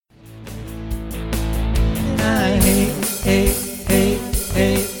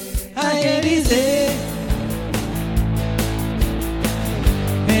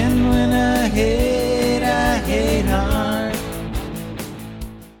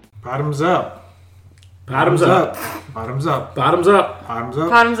Bottoms up. Bottoms up. Bottoms up. Bottoms up. Bottoms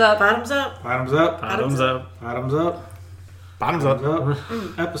up. Bottoms up. Bottoms up. Bottoms up. Bottoms up. Bottoms up. Bottoms up. Bottoms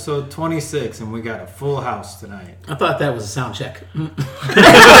up. Episode 26, and we got a full house tonight. I thought that was a sound check.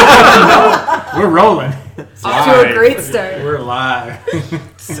 We're rolling. Off to a great start. We're live.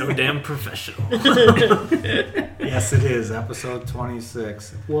 So damn professional. Yes, it is. Episode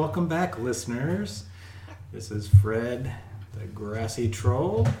 26. Welcome back, listeners. This is Fred, the grassy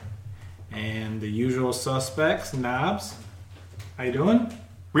troll, and the usual suspects, Knobs. How you doing?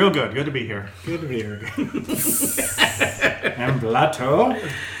 Real good. Good to be here. Good to be here. And Blato.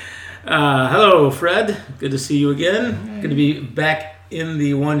 Hello, Fred. Good to see you again. Good to be back in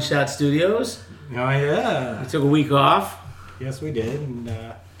the One Shot Studios. Oh, yeah. We took a week off. Yes, we did, and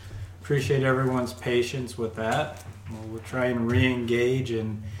appreciate everyone's patience with that. We'll try and re-engage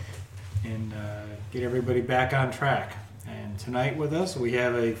and get everybody back on track. And tonight with us, we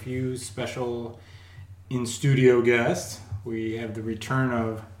have a few special in-studio guests. We have the return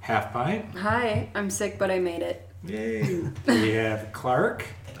of Half Pint. Hi, I'm sick, but I made it. Yay! We have Clark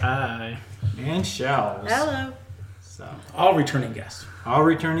Hi. and Shells. Hello. So, All returning guests. all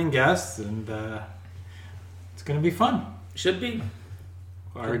returning guests, and it's going to be fun. Should be.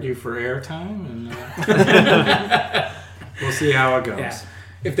 Argue for airtime, and we'll see how it goes. Yeah.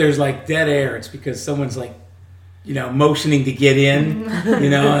 If there's like dead air, it's because someone's like, motioning to get in,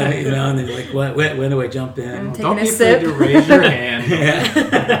 and then you're like, when do I jump in? I'm taking Don't a be sip. afraid to raise your hand.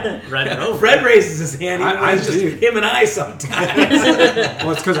 Yeah. Right. Fred raises his hand. I It's just do. him and I sometimes.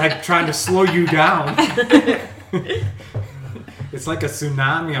 Well, it's because I'm trying to slow you down. It's like a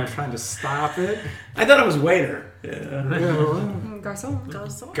tsunami. I'm trying to stop it. I thought it was waiter. Yeah.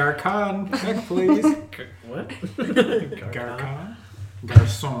 Garçon. Garcon, check please. What? Garcon?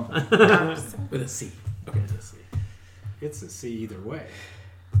 Garçon. With a C. It's a C either way.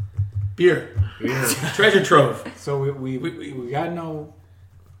 Beer. Treasure trove. So we got no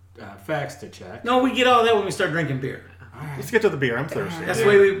facts to check. No, we get all that when we start drinking beer. All right. Let's get to the beer. I'm thirsty. That's the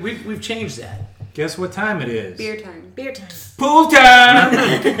way we've changed that. Guess what time it is? Beer time. Beer time. Pool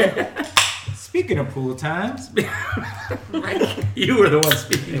time! Speaking of pool times, You were the one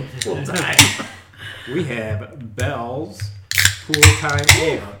speaking of full time. we have Bell's Pool Time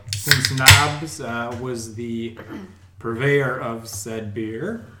Ale. Since Knobs was the purveyor of said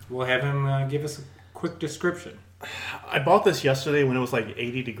beer, we'll have him give us a quick description. I bought this yesterday when it was like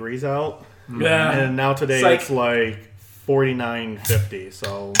 80 degrees out, Yeah. and now today Psych. it's like 49.50.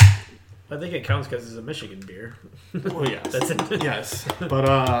 So, I think it counts because it's a Michigan beer. well, yes, That's it. yes.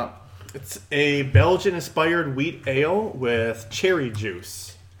 But it's a Belgian-inspired wheat ale with cherry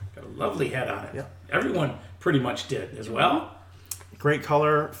juice. Got a lovely head on it. Yeah. Everyone pretty much did as well. Great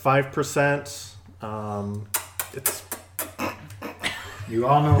color, 5%. It's You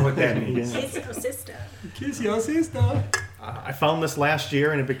all know what that means. yeah. It's your sister. Kiss your sister. I found this last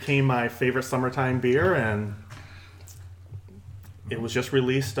year, and it became my favorite summertime beer, and it was just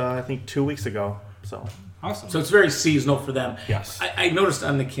released, I think, 2 weeks ago. So, Awesome. So it's very seasonal for them. yes. I noticed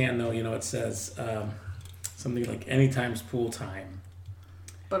on the can, though, it says something like anytime's pool time.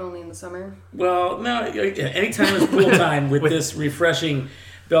 But only in the summer. Well, no, anytime is pool time with this refreshing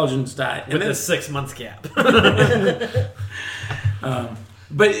Belgian style. With a 6 months gap.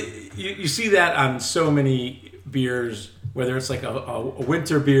 But you see that on so many beers, whether it's like a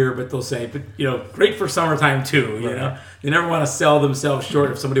winter beer, but they'll say, but great for summertime too. You know, they never want to sell themselves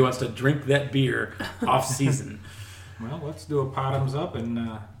short if somebody wants to drink that beer off season. Well, let's do a bottoms up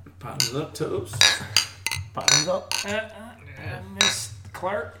and Bottoms up, toes. bottoms up. Miss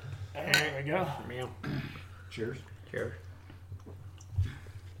Clark. There we go. Cheers. Here.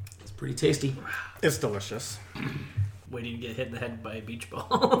 It's pretty tasty. It's delicious. Waiting to get hit in the head by a beach ball.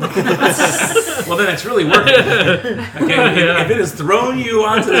 Well, then it's really working. Okay, if it has thrown you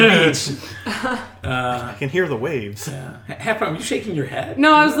onto the beach, I can hear the waves. Half are you shaking your head?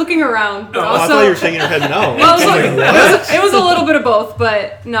 No, I was looking around. But Oh, I also, thought you were shaking your head no. well, it was a little bit of both,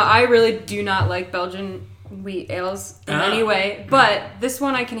 but no, I really do not like Belgian wheat ales in any way. But this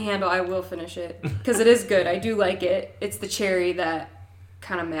one I can handle. I will finish it because it is good. I do like it. It's the cherry that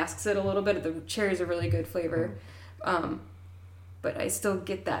kind of masks it a little bit. The cherry's a really good flavor. But I still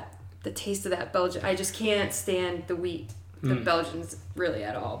get the taste of that Belgian. I just can't stand the wheat, the Belgians really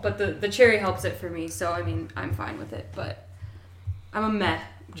at all. But the cherry helps it for me, so I mean I'm fine with it. But I'm a meh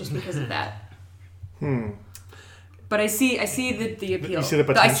just because of that. But I see the appeal. You see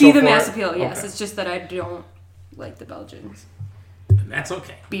the I see potential the for mass it? appeal. Yes, Okay. it's just that I don't like the Belgians That's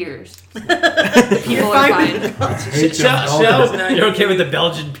okay. beers. People are fine. Shell's not. You're okay with the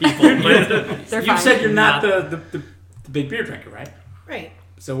Belgian people. They're You fine. said you're not the big beer drinker, right? Right.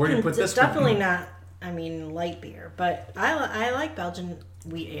 So where do you put this It's definitely one? not, light beer, but I like Belgian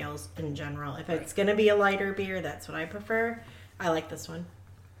wheat ales in general. If it's going to be a lighter beer, that's what I prefer. I like this one.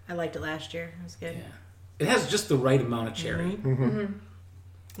 I liked it last year. It was good. Yeah. It has just the right amount of cherry.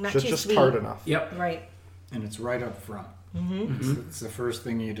 Not Just too just sweet. tart enough. Yep. Right. And it's right up front. It's the first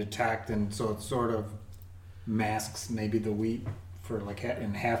thing you detect, and so it sort of masks maybe the wheat for like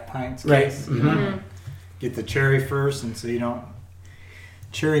in half pints. Right. Case, you know? Get the cherry first, and so you don't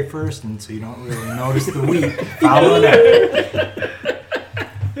really notice the wheat. Follow it up.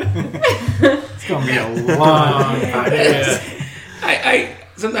 It's gonna be a long podcast. I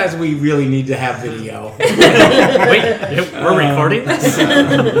sometimes we really need to have video. Wait, we're recording this?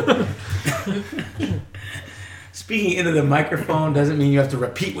 Speaking into the microphone doesn't mean you have to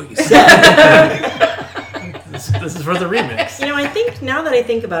repeat what you said. This is for the remix. I think now that I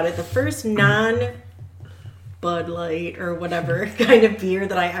think about it, the first non Bud Light or whatever kind of beer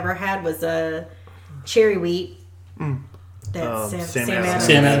that I ever had was a cherry wheat. That's Sam Sam Adams. Adams.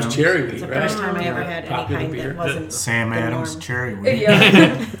 Sam Adams cherry wheat, It's the right? first time I ever had any Popular kind beer. that wasn't Sam the Adams norm. cherry wheat.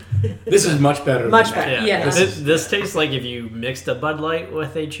 Yeah. This is much better. Much than that. better. Yeah, Yeah. This tastes like if you mixed a Bud Light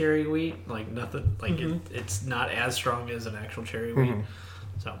with a cherry wheat, like nothing. Like it's not as strong as an actual cherry wheat.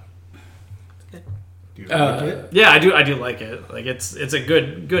 So Do you like it? yeah, I do like it. Like it's a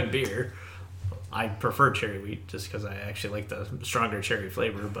good beer. I prefer cherry wheat just because I actually like the stronger cherry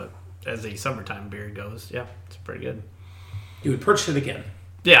flavor. But as a summertime beer goes, yeah, it's pretty good. You would purchase it again.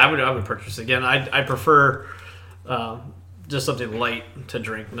 Yeah, I would purchase it again. I prefer just something light to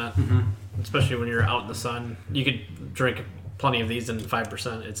drink, not especially when you're out in the sun. You could drink plenty of these in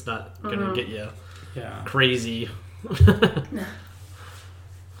 5%. It's not gonna get you Yeah. crazy.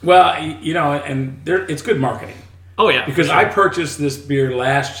 Well, and it's good marketing. Oh yeah, Because for I sure. purchased this beer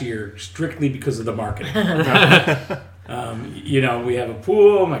last year strictly because of the marketing. We have a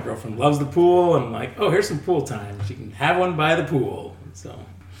pool. My girlfriend loves the pool. And I'm like, oh, here's some pool time. She can have one by the pool. So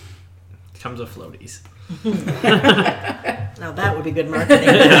comes with floaties. Now that would be good marketing.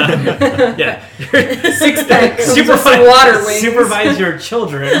 Yeah, 6-pack comes with some supervise, water wings. supervise your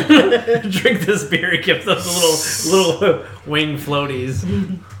children. Drink this beer. Give them little wing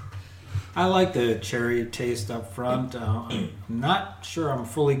floaties. I like the cherry taste up front. I'm not sure I'm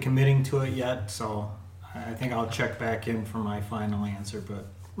fully committing to it yet, so I think I'll check back in for my final answer. But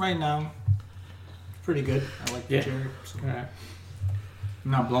right now, it's pretty good. I like the Yeah. cherry. So all right.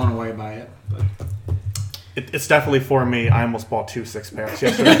 I'm not blown away by it, but It's definitely for me. I almost bought 2 6-packs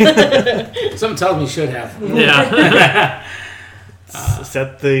yesterday. Something tells me you should have. Yeah, It's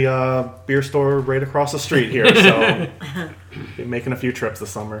at the beer store right across the street here. So been making a few trips this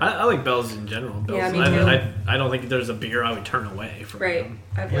summer. I like Bell's in general. Bell's, Yeah, me too. I don't think there's a beer I would turn away from. Right. them.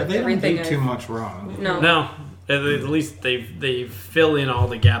 I've yeah, liked they don't everything. do too much wrong. No. No, at least they fill in all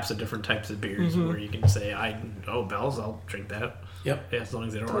the gaps of different types of beers where you can say, Bell's, I'll drink that. Yep. Yeah, as long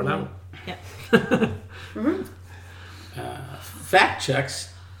as they don't run out. Fact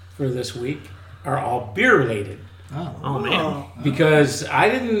checks for this week are all beer related. Oh man. Because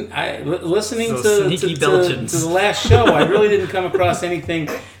listening So to sneaky Belgians. the last show, I really didn't come across anything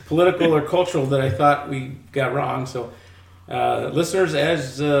political or cultural that I thought we got wrong. So, listeners,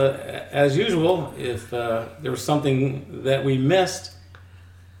 as usual, if there was something that we missed,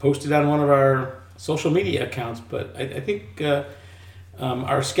 post it on one of our social media accounts. But I think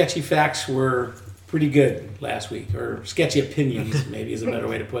our sketchy facts were pretty good last week, or sketchy opinions, maybe is a better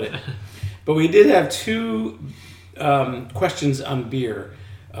way to put it. But we did have 2 questions on beer.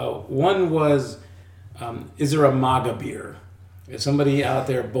 One was, is there a MAGA beer? Is somebody out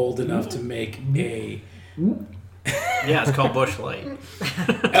there bold enough to make a... Yeah, it's called Busch Light. you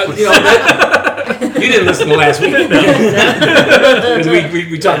didn't listen to last week. Because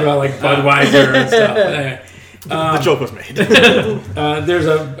we talked about like Budweiser and stuff. Anyway, The joke was made. there's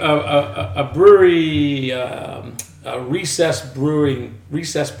a brewery,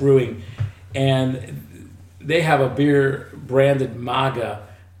 Recess Brewing, and they have a beer branded MAGA,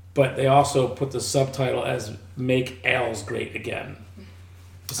 but they also put the subtitle as "Make Ales Great Again."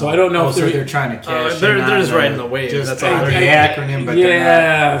 So I don't know if so they're trying to cash they're in on just the- riding the wave. Just That's on all the they're acronym, but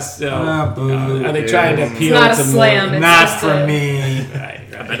yeah. So boo. are they trying to appeal not a to slam, more? it's not just for a- me. Right,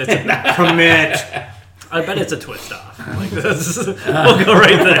 I right. bet it's a, Commit. I bet it's a twist off. Like this, we'll go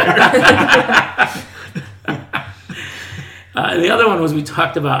right there. The other one was we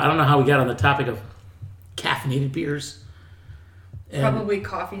talked about. I don't know how we got on the topic of caffeinated beers. And- Probably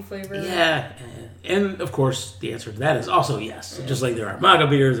coffee flavor. Yeah, and of course the answer to that is also yes. Just like there are MAGA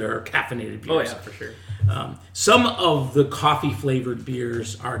beers, there are caffeinated Oh beers. yeah, for sure. Some of the coffee flavored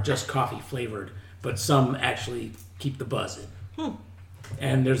beers are just coffee flavored, but some actually keep the buzz in.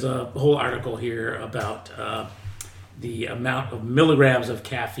 And there's a whole article here about the amount of milligrams of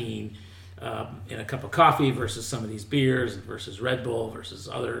caffeine in a cup of coffee versus some of these beers versus Red Bull versus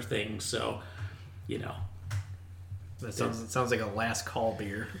other things. So, That sounds like a last call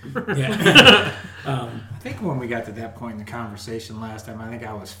beer. yeah. I think when we got to that point in the conversation last time, I think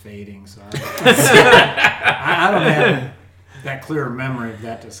I was fading, so I don't have that clear memory of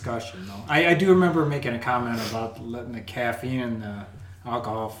that discussion. Though I do remember making a comment about letting the caffeine and the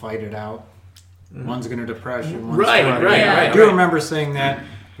alcohol fight it out. One's going to depress you. One's Right. I do remember saying that,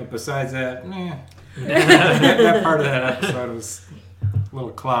 but besides that, that part of that episode was a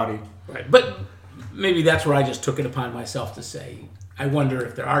little cloudy. Right. But maybe that's where I just took it upon myself to say, I wonder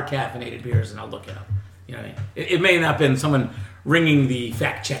if there are caffeinated beers, and I'll look it up. You know what I mean? It may not have been someone ringing the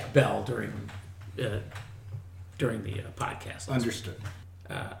fact check bell during the podcast. Understood.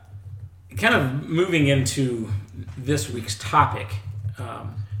 Kind of moving into this week's topic,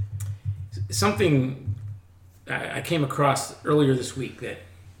 something I came across earlier this week that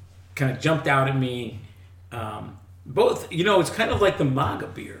kind of jumped out at me. Both, it's kind of like the MAGA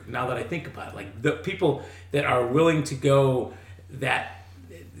beer, now that I think about it. Like the people that are willing to go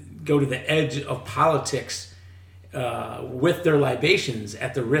to the edge of politics with their libations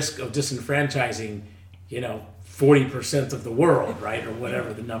at the risk of disenfranchising, 40% of the world, right? Or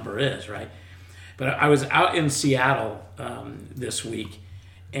whatever the number is, right? But I was out in Seattle this week,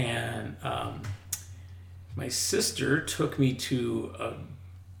 and my sister took me to a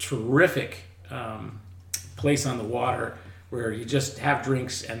terrific place on the water where you just have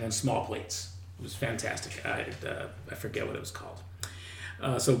drinks and then small plates. It was fantastic. I forget what it was called.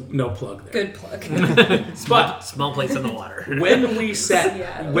 So no plug there. Good plug. But Small plates in the water. when we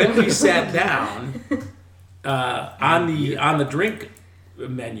sat down on the drink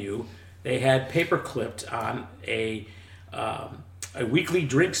menu, they had paper clipped on a weekly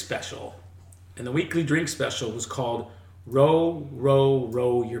drink special, and the weekly drink special was called "Row, Row,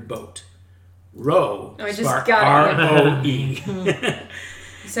 Row Your Boat." Row, I just spark got it. ROE.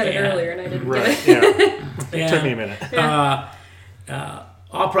 You said it earlier and I didn't Right. get it. Yeah. It took me a minute.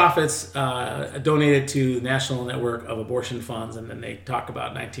 All profits donated to the National Network of Abortion Funds, and then they talk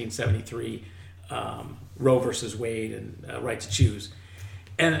about 1973 Roe versus Wade and right to choose.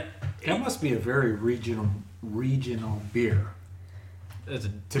 And That must be a very regional beer. It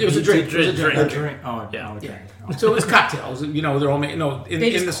It was a drink. It was a drink. A drink. Oh, Yeah. no, okay. so it was cocktails. They're all made. In They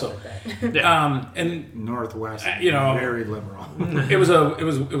the just call soul. it that. And Northwest, very liberal. it was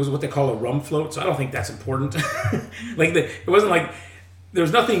what they call a rum float. So I don't think that's important. It wasn't like there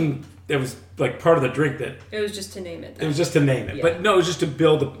was nothing that was like part of the drink that. It was just to name it. It was just to name it, Yeah. but no, it was just to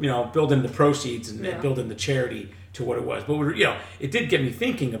build in the proceeds and Yeah. build in the charity to what it was. But it did get me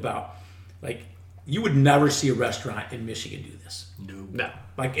thinking about, like, you would never see a restaurant in Michigan do this. No.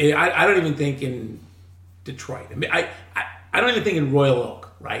 Like, I don't even think in Detroit. I mean, I don't even think in Royal Oak,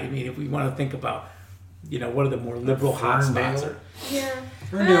 right? I mean, if we want to think about, what are the more liberal hotspots? Ferndale. Yeah.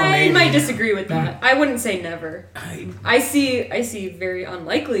 Ferndale, I maybe. might disagree with that. I wouldn't say never. I see very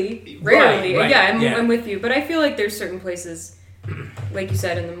unlikely, rarely. Right, Yeah, I'm with you. But I feel like there's certain places, like you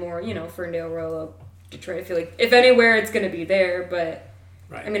said, in the more, Ferndale, Royal Oak, Detroit. I feel like if anywhere, it's going to be there. But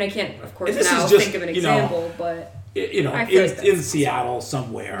Right. I mean, I can't, of course, And this now is just, think of an example. But I feel like in that's- Seattle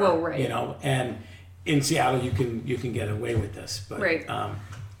somewhere. Well, right. And in Seattle you can get away with this, but Right. and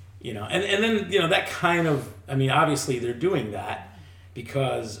then that kind of, I mean, obviously they're doing that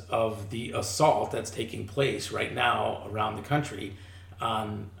because of the assault that's taking place right now around the country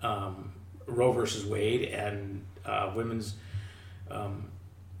on Roe versus Wade and women's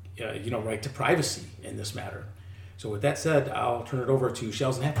right to privacy in this matter. So with that said, I'll turn it over to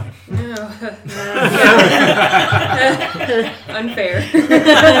Shells and Halftime. unfair. See,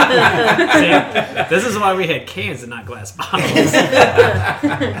 this is why we had cans and not glass bottles.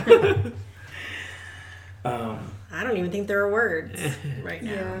 I don't even think there are words right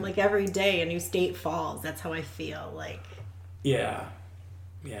now. Yeah. Like every day a new state falls. That's how I feel. Like Yeah.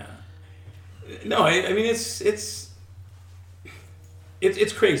 No, I mean it's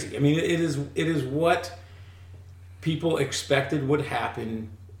crazy. I mean it is what people expected would happen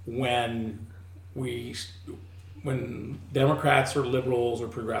when Democrats or liberals or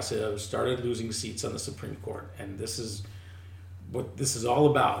progressives started losing seats on the Supreme Court, and this is what this is all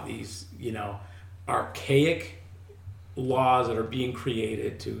about. These archaic laws that are being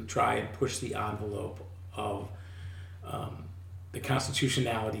created to try and push the envelope of the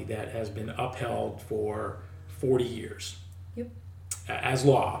constitutionality that has been upheld for 40 years Yep. as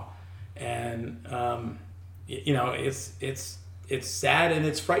law. And it's sad and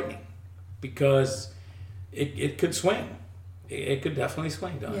it's frightening because it could swing. it could definitely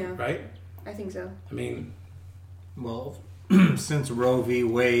swing, Don, Yeah. right? I think so. I mean, Well, since Roe v.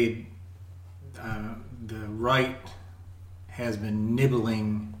 Wade, the right has been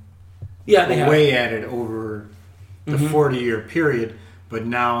nibbling yeah, they have. away at it over the 40-year period, but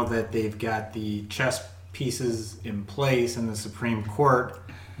now that they've got the chess pieces in place in the Supreme Court,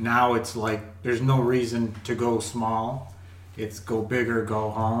 now it's like there's no reason to go small. It's go big or go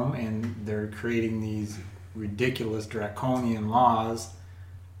home, and they're creating these ridiculous draconian laws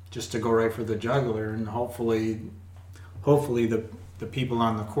just to go right for the jugular, and hopefully the people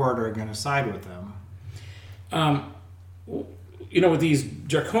on the court are going to side with them. With these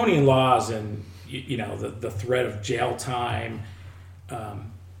draconian laws and the threat of jail time, I've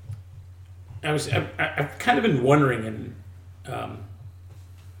kind of been wondering, and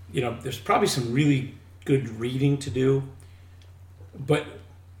there's probably some really good reading to do, but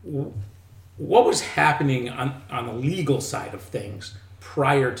what was happening on the legal side of things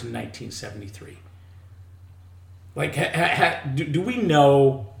prior to 1973? Like, do we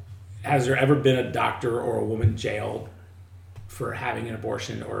know, has there ever been a doctor or a woman jailed for having an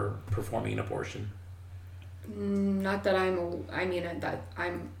abortion or performing an abortion? Not that that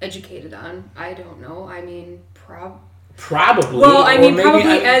I'm educated on. I don't know. I mean, probably. Well, I mean,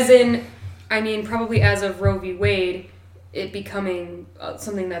 maybe probably as of Roe v. Wade, it becoming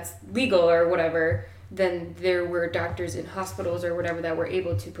something that's legal or whatever, then there were doctors in hospitals or whatever that were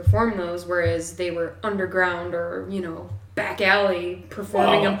able to perform those, whereas they were underground or, back alley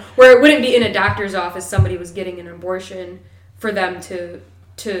performing them, where it wouldn't be in a doctor's office somebody was getting an abortion for them to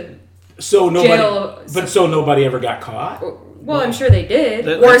so jail. Nobody ever got caught? Well, I'm sure they did.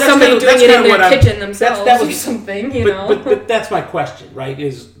 Or That's somebody kinda- doing that's it in kinda their what I'm- kitchen themselves that was- or something, But that's my question, right?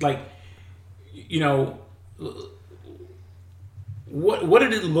 Is like, what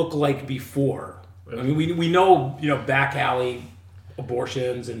did it look like before? I mean, we know, back alley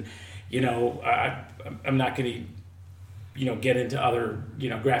abortions, and I'm not going to get into other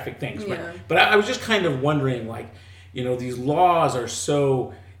graphic things, Yeah. but I was just kind of wondering, like, these laws are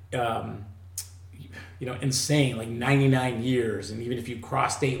so insane, like 99 years, and even if you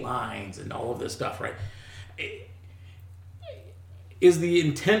cross state lines and all of this stuff, right? Is the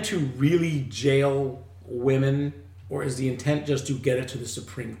intent to really jail women, or is the intent just to get it to the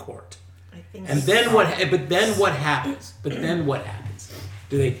Supreme Court? I think And then what? But then what happens? Do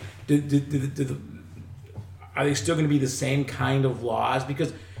they? Are they still going to be the same kind of laws?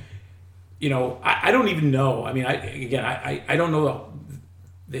 Because I don't even know. I mean, I don't know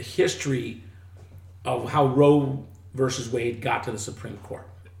the history of how Roe versus Wade got to the Supreme Court.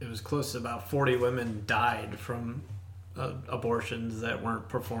 It was close to about 40 women died from abortions that weren't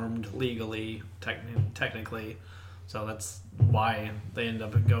performed legally, technically. So that's why they ended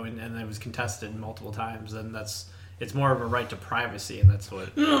up going, and it was contested multiple times. And it's more of a right to privacy, and that's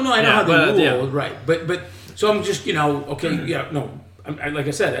what. No, I know how they rule, right? But so I'm just like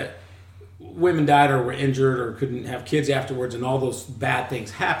I said, women died or were injured or couldn't have kids afterwards, and all those bad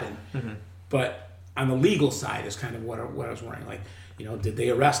things happened. Mm-hmm. But on the legal side is kind of what I was wondering. Like, did they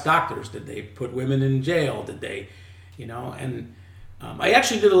arrest doctors? Did they put women in jail? Did they, And I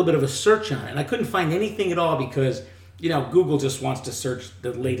actually did a little bit of a search on it, and I couldn't find anything at all because, Google just wants to search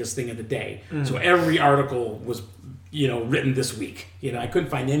the latest thing of the day. Mm-hmm. So every article was, written this week. I couldn't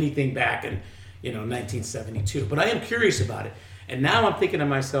find anything back in, 1972. But I am curious about it. And now I'm thinking to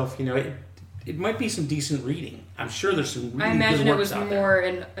myself, it might be some decent reading. I'm sure there's some really I imagine good it was works out more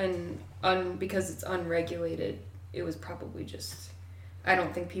because it's unregulated. It was probably just, I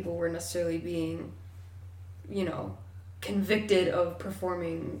don't think people were necessarily being, convicted of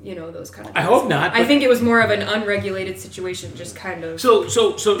performing, those kind of things. I hope not. I think it was more of an unregulated situation, just kind of. So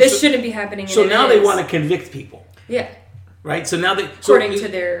this shouldn't be happening. So now they want to to. convict people. Yeah. Right. So now they According to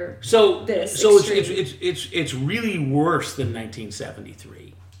their. It's really worse than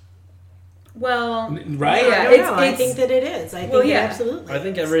 1973. Well. Right. Yeah, I don't know. I think that it is. I think absolutely. I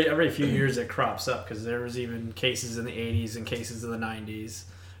think every few years it crops up because there was even cases in the 80s and cases in the 90s.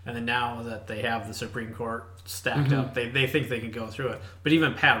 And then now that they have the Supreme Court stacked up, they think they can go through it. But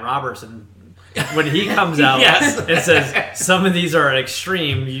even Pat Robertson, when he comes out and says some of these are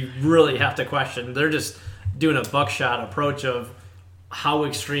extreme, you really have to question. They're just doing a buckshot approach of how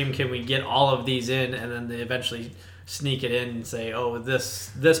extreme can we get all of these in, and then they eventually sneak it in and say, oh, this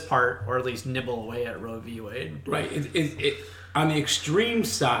part, or at least nibble away at Roe v. Wade. Right. On the extreme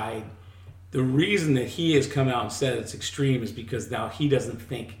side, the reason that he has come out and said it's extreme is because now he doesn't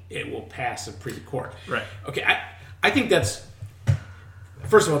think it will pass Supreme Court. Right. Okay, I think that's,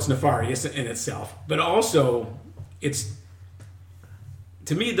 first of all, it's nefarious in itself, but also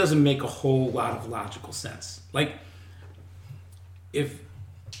to me, it doesn't make a whole lot of logical sense. Like, if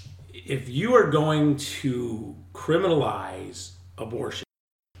you are going to criminalize abortion,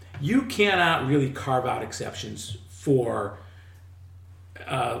 you cannot really carve out exceptions for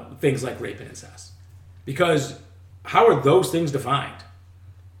things like rape and incest, because how are those things defined,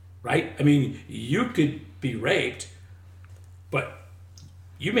 right? I mean, you could be raped, but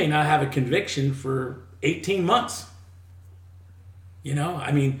you may not have a conviction for 18 months. You know,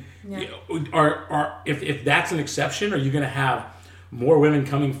 I mean, if that's an exception, are you going to have more women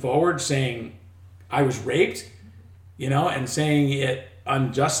coming forward saying, I was raped, you know, and saying it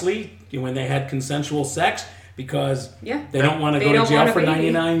unjustly when they had consensual sex because they don't want to go to jail for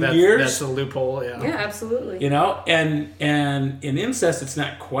 99 years? That's a loophole, Yeah, absolutely. You know, and in incest, it's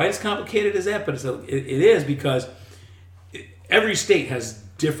not quite as complicated as that, but it is because every state has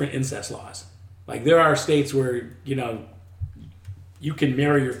different incest laws. Like there are states where, you know, you can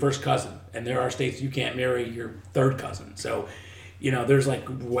marry your first cousin, and there are states you can't marry your third cousin. So, you know, there's like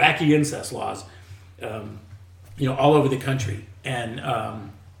wacky incest laws, you know, all over the country, and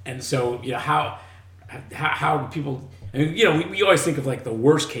so, you know, how people, I mean, you know, we always think of like the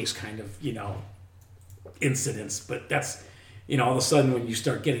worst case kind of, you know, incidents, but that's, you know, all of a sudden when you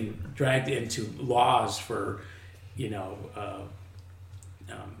start getting dragged into laws for, you know,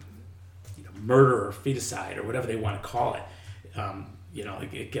 murder or feticide or whatever they want to call it, you know,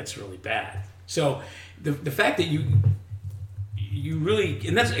 it gets really bad. So the fact that you really,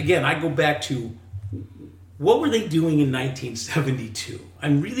 and that's, again, I go back to what were they doing in 1972?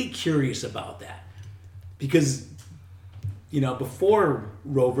 I'm really curious about that because, you know, before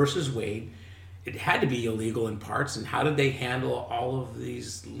Roe versus Wade, it had to be illegal in parts, and how did they handle all of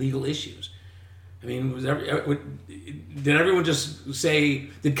these legal issues? I mean, did everyone just say,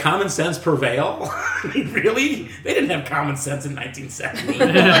 did common sense prevail? I mean, really? They didn't have common sense in 1970.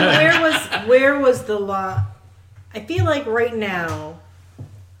 Where was the law? I feel like right now,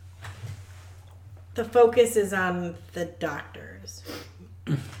 the focus is on the doctors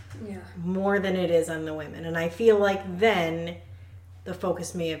more than it is on the women. And I feel like then the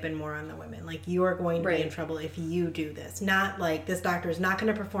focus may have been more on the women. Like, you are going to be in trouble if you do this. Not like, this doctor is not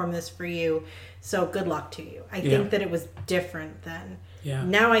going to perform this for you, so good luck to you. I think that it was different then. Yeah.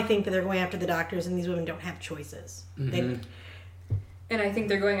 Now I think that they're going after the doctors, and these women don't have choices. Mm-hmm. And I think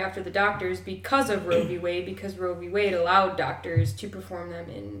they're going after the doctors because of Roe v. Wade, because Roe v. Wade allowed doctors to perform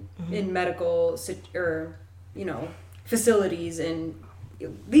them in medical or, you know, facilities and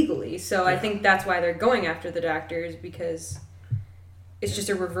legally. So I think that's why they're going after the doctors, because it's just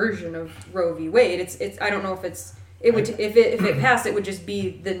a reversion of Roe v. Wade. It's I don't know if if it passed, it would just be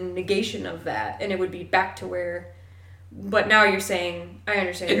the negation of that, and it would be back to where. But now you're saying, I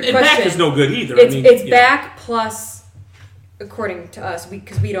understand your question. And back is no good either. It's back plus, according to us,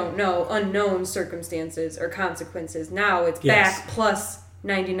 because we don't know, unknown circumstances or consequences. Now it's back plus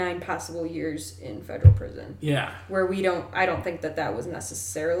 99 possible years in federal prison. Yeah. Where I don't think that was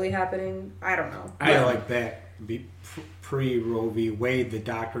necessarily happening. I don't know. I like that. Pre-Roe v. Wade, the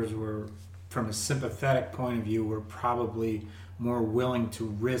doctors were, from a sympathetic point of view, were probably more willing to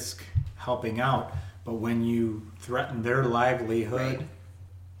risk helping out. But when you threaten their livelihood,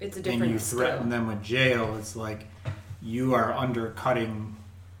 it's a different and you threaten them with jail, it's like you are undercutting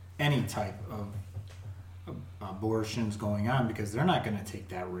any type of abortions going on, because they're not going to take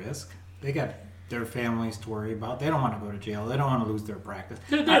that risk. They got their families to worry about. They don't want to go to jail. They don't want to lose their practice.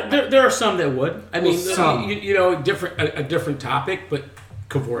 There are some that would. I mean, some. You know, a different topic, but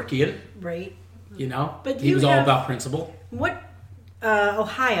Kevorkian, right? You know, but he was all about principle. What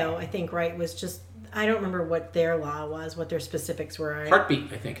Ohio, I think, right, was just, I don't remember what their law was, what their specifics were.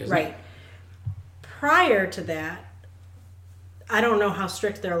 Heartbeat, I think, isn't it? Prior to that, I don't know how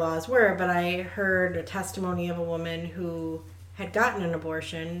strict their laws were, but I heard a testimony of a woman who had gotten an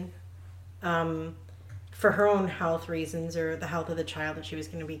abortion for her own health reasons, or the health of the child that she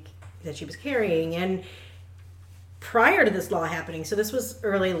was carrying. And prior to this law happening, so this was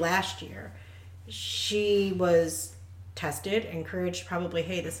early last year, she was tested, encouraged, probably,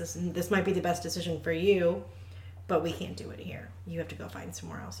 hey, this might be the best decision for you, but we can't do it here. You have to go find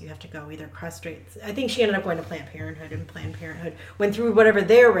somewhere else. You have to go either castrate. I think she ended up going to Planned Parenthood, and Planned Parenthood went through whatever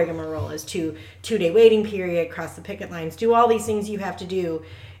their rigmarole is, to 2-day waiting period, cross the picket lines, do all these things you have to do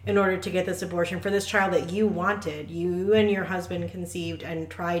in order to get this abortion for this child that you wanted, you and your husband conceived and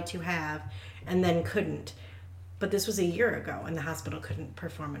tried to have, and then couldn't. But this was a year ago, and the hospital couldn't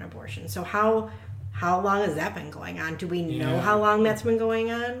perform an abortion. So how long has that been going on? Do we know how long that's been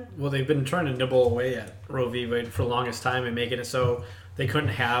going on? Well, they've been trying to nibble away at Roe v. Wade for the longest time and making it so they couldn't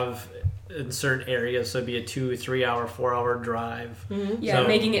have in certain areas, so it'd be a 2-3 hour, 4-hour drive. Mm-hmm. Yeah, so,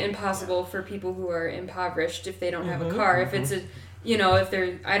 making it impossible for people who are impoverished if they don't have a car. If it's you know, if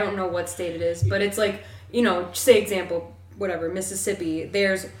they're, I don't know what state it is, but it's like, you know, say example, whatever, Mississippi,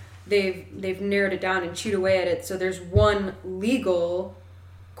 they've narrowed it down and chewed away at it. So there's one legal,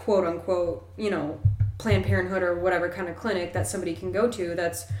 quote unquote, you know, Planned Parenthood or whatever kind of clinic that somebody can go to.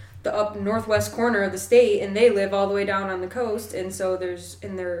 That's the up northwest corner of the state, and they live all the way down on the coast. And so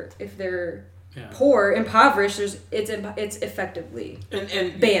if they're poor, impoverished, it's effectively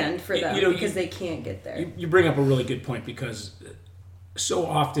and banned for them, you know, because they can't get there. You bring up a really good point, because so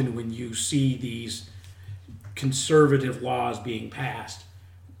often when you see these conservative laws being passed,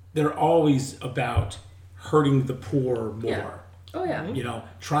 they're always about hurting the poor more. Yeah. Oh yeah. You know,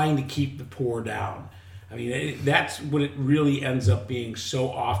 trying to keep the poor down. I mean, that's what it really ends up being so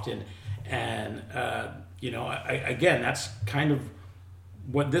often. And, you know, again, that's kind of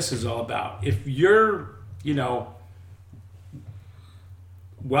what this is all about. If you're, you know,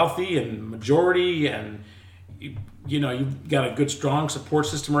 wealthy and majority and, you know, you've got a good, strong support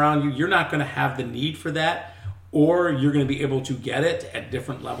system around you, you're not going to have the need for that, or you're going to be able to get it at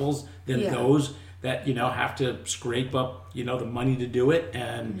different levels than those that, you know, have to scrape up, you know, the money to do it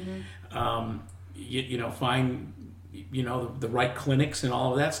and, you know, find, you know, the right clinics and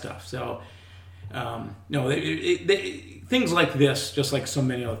all of that stuff. So, no, things like this, just like so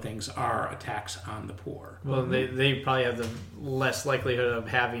many other things, are attacks on the poor. Well, they probably have the less likelihood of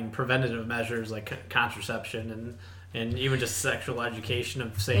having preventative measures like contraception and even just sexual education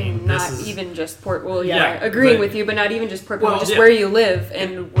of saying and not this is even just port. Well, agreeing with you, but not even just port. Just yeah. where you live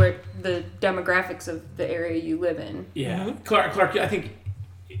and where the demographics of the area you live in. Yeah, Clark, I think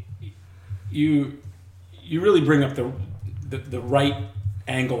you really bring up the right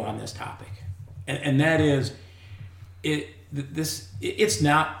angle on this topic, and that is it's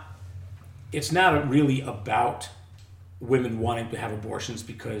not really about women wanting to have abortions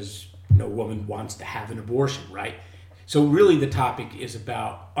because no woman wants to have an abortion, right? So really the topic is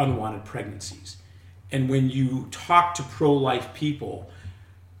about unwanted pregnancies. And when you talk to pro-life people,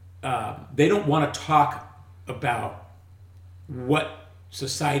 they don't want to talk about what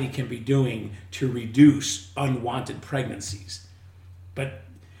society can be doing to reduce unwanted pregnancies. But,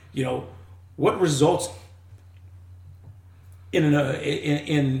 you know, what results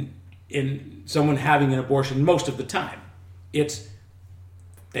in someone having an abortion most of the time? It's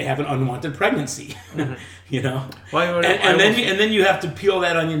they have an unwanted pregnancy, you know. And then you have to peel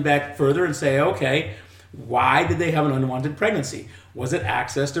that onion back further and say, okay, why did they have an unwanted pregnancy? Was it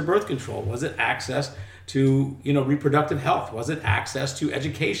access to birth control? Was it access to, you know, reproductive health? Was it access to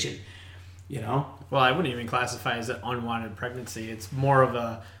education? You know. Well, I wouldn't even classify it as an unwanted pregnancy. It's more of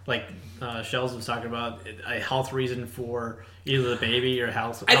a, like Shells was talking about, a health reason for either the baby or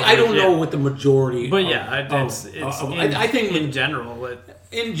health. I don't know what the majority. But I think in general.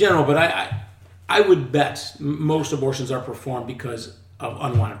 In general, but I would bet most abortions are performed because of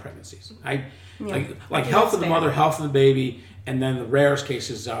unwanted pregnancies. Like health of the mother, health of the baby, and then the rarest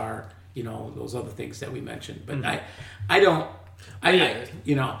cases are, you know, those other things that we mentioned. But I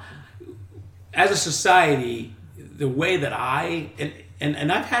you know, as a society, the way that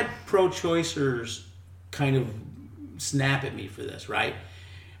and I've had pro-choicers kind of snap at me for this, right?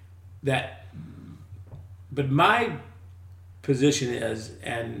 But my position is,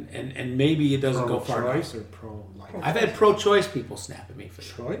 and maybe it doesn't go far enough. Pro-choice or pro-life? I've had pro-choice people snap at me for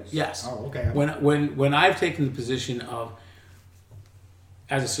that. Choice? Yes. Oh, okay. When I've taken the position of,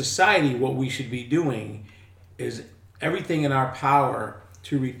 as a society, what we should be doing is everything in our power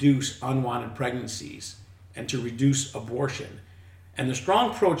to reduce unwanted pregnancies and to reduce abortion. And the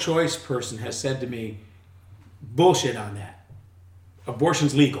strong pro-choice person has said to me, bullshit on that.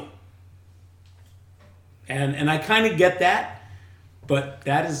 Abortion's legal. And I kind of get that, but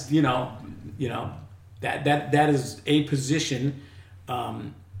that is, that is a position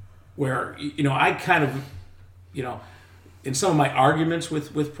where, I kind of, in some of my arguments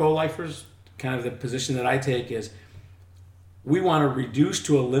with pro-lifers, kind of the position that I take is we want to reduce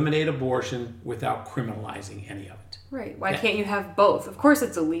to eliminate abortion without criminalizing any of it. Right. Why can't you have both? Of course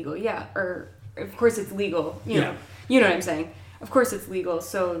it's illegal, yeah. Or, of course it's legal, you know. You know what I'm saying? Of course it's legal.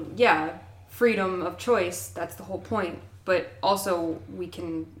 So, yeah, freedom of choice, that's the whole point. But also we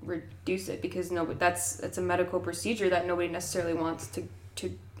can reduce it because that's a medical procedure that nobody necessarily wants to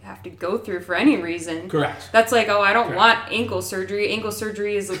have to go through for any reason. Correct. That's like, I don't want ankle surgery. Ankle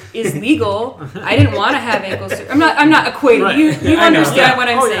surgery is legal. I didn't want to have ankle surgery. I'm not equating. Right. You understand what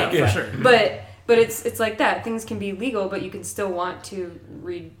I'm saying. Yeah, for sure. But it's like that. Things can be legal, but you can still want to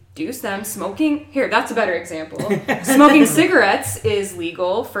reduce them. Smoking, that's a better example. Smoking cigarettes is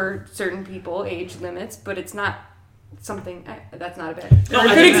legal for certain people, age limits, but it's not something. That's not a bad. No, or a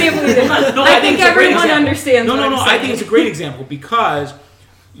I good think- example either. No, I think it's a great everyone example. understands. No, what no, I'm no. I saying. think it's a great example because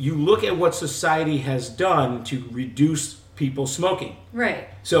you look at what society has done to reduce people smoking. right.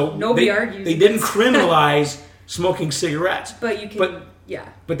 So Nobody they, argues They didn't against criminalize smoking cigarettes, But you can. But- yeah.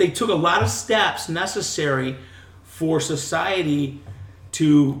 but they took a lot of steps necessary for society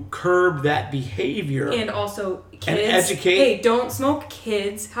to curb that behavior. And also kids. educate- Hey, don't smoke,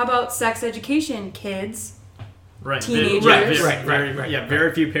 kids. How about sex education, kids? Right. Teenagers. Right. Yeah,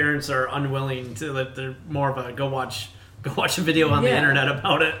 very few parents are unwilling to. They're more of a go watch a video on the Yeah. internet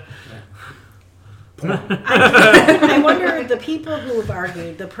about it. I wonder the people who've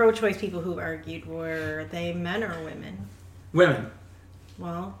argued, the pro-choice people who've argued, were they men or women? Women.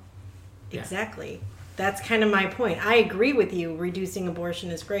 Well, Yeah. exactly. That's kind of my point. I agree with you. Reducing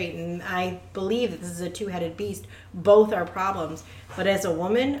abortion is great, and I believe that this is a two-headed beast. Both are problems. But as a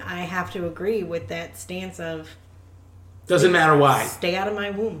woman, I have to agree with that stance of Doesn't matter why. stay out of my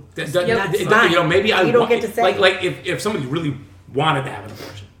womb. That's fine. You know, maybe I You don't want- get to say. like if somebody really wanted to have an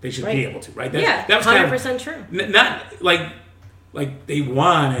abortion, they should be Right. able to, right? Yeah, that was kind 100% of true. not like they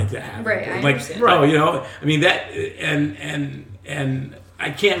wanted to have Right, it. I Like understand. oh, you know, I mean that and I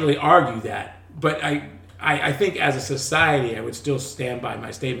can't really argue that, but I think as a society, I would still stand by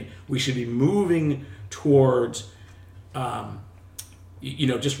my statement. We should be moving towards,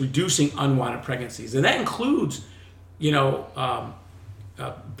 just reducing unwanted pregnancies, and that includes,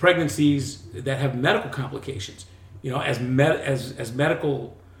 pregnancies that have medical complications. As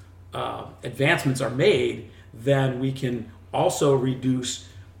medical advancements are made, then we can also reduce,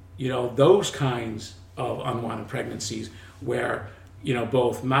 those kinds of unwanted pregnancies where,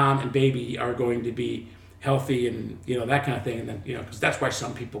 both mom and baby are going to be healthy and, that kind of thing. And then, because that's why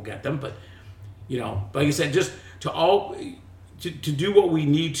some people get them. But, like I said, just to do what we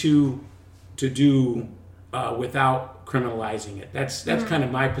need to do without criminalizing it. That's kind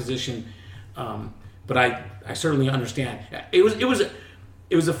of my position. But I certainly understand. It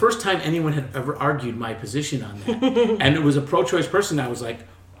was the first time anyone had ever argued my position on that. And it was a pro-choice person. I was like,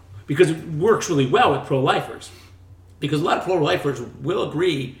 because it works really well with pro-lifers. Because a lot of pro-lifers will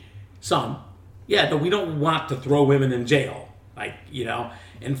agree, some, no, we don't want to throw women in jail.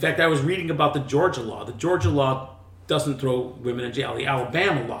 In fact, I was reading about the Georgia law. The Georgia law doesn't throw women in jail. The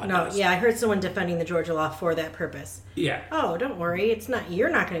Alabama law does. I heard someone defending the Georgia law for that purpose. Yeah. Oh, don't worry. You're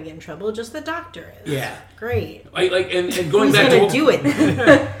not going to get in trouble. Just the doctor is. Yeah. Great. And going Who's back going to to do it?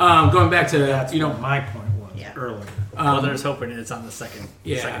 going back to That's what my point was Yeah. earlier. Well, there's hoping it's on the second.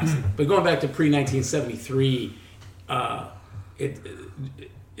 Second. But going back to pre-1973,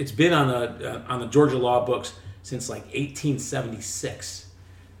 it's been on the Georgia law books since like 1876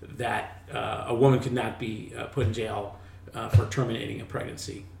 that a woman could not be put in jail for terminating a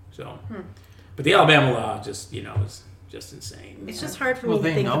pregnancy. So, but the Alabama law just is just insane. It's just hard for Well, me to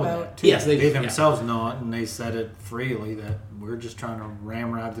they think know about. that too. Yes, they they do, yeah. themselves know it, and they said it freely that we're just trying to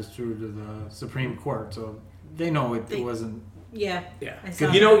ramrod this through to the Supreme Court. So they know it wasn't. Yeah. Yeah, I saw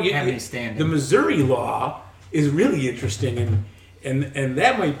have any standing. the Missouri law is really interesting, and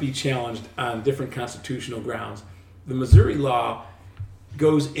that might be challenged on different constitutional grounds. The Missouri law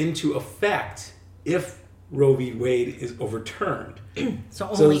goes into effect if Roe v. Wade is overturned.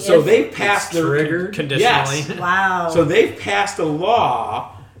 So So only if. they've passed their triggered? Conditionally. Yes. Wow. So they've passed a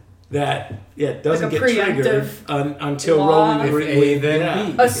law that doesn't Like a get triggered preemptive until law. Roe v. If A, Wade.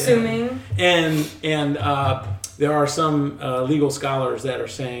 then B. Assuming. And there are some legal scholars that are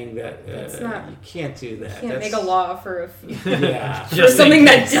saying that not- you can't do that. Can't That's- make a law for Yeah. for something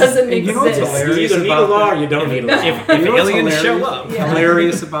that doesn't And you know what's exist. hilarious? You either need a about law that? or you don't need a law. If You know what's aliens show hilarious? up, Yeah.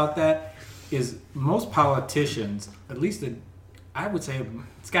 Hilarious about that is most politicians, at least I would say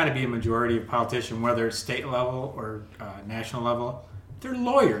it's got to be a majority of politicians, whether it's state level or national level, they're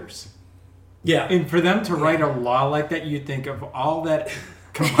lawyers. Yeah. And for them to write a law like that, you think of all that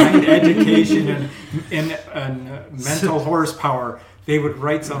combined education and mental horsepower, they would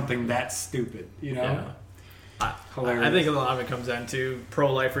write something that stupid, Yeah. Hilarious. I think a lot of it comes down to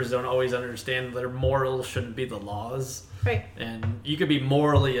pro-lifers don't always understand their morals shouldn't be the laws. Right. And you could be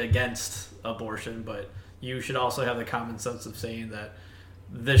morally against abortion, but you should also have the common sense of saying that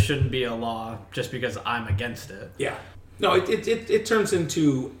this shouldn't be a law just because I'm against it. Yeah. No, it turns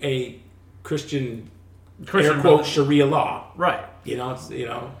into a Christian Christian air quote religion. Sharia law. Right.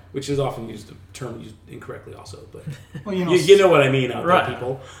 Which is often used term used incorrectly also, but well, you know, you know what I mean out Right. there,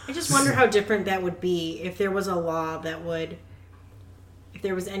 people. I just wonder how different that would be if there was a law that would, if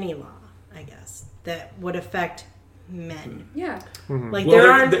there was any law, I guess, that would affect men. Yeah. Like Well, there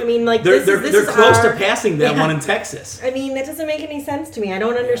they're- aren't. I mean, like They're, this they're, is they're close our, to passing that Yeah. one in Texas. I mean, that doesn't make any sense to me. I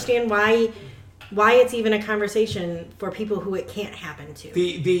don't understand why why it's even a conversation for people who it can't happen to.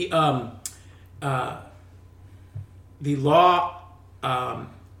 The law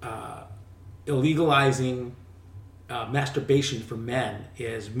illegalizing masturbation for men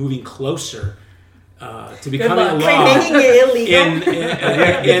is moving closer to becoming a law. Making it illegal.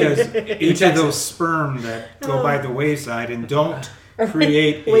 Because each of those sperm that go by the wayside and don't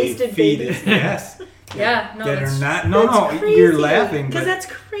create a Wasted fetus. babies. Yes. Yeah, no, That that's are not. No, you're laughing, because but that's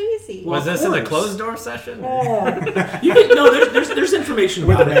crazy. Well, Was of this in a course. closed door session? You can, no, there's information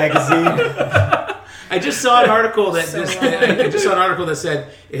with a about it. magazine. I just saw an article that I just saw an article that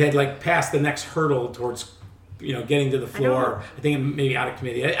said it had like passed the next hurdle towards getting to the floor. I think it maybe out of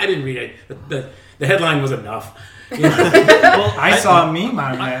committee. I didn't read it. The headline was enough. Well, I saw a meme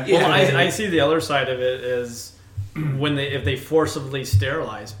on that. Well, I see the other side of it is if they forcibly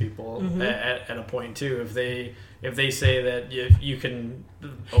sterilize people at a point too. If they say that you can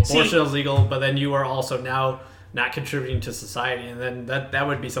abortion is legal, but then you are also now not contributing to society, and then that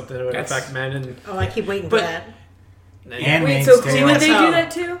would be something that would affect men and I keep waiting for that. And Wait, main so stereo. would they how- do that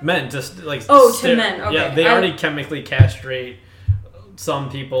too? men just like To men. Okay. Yeah, they already chemically castrate some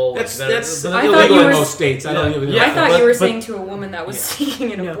people. That's that are- I thought illegal you in were- most states. I don't Yeah, I thought but- you were but- saying to a woman that was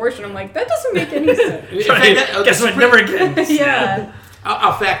seeking an No. abortion. I'm like, that doesn't make any sense. In fact, the Guess what? Supreme- Never again. Yeah.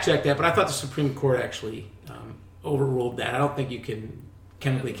 I'll fact check that, but I thought the Supreme Court actually overruled that. I don't think you can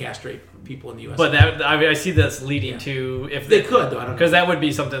chemically castrate people in the U.S. But I see that's leading to if they could, though. I don't know. because that would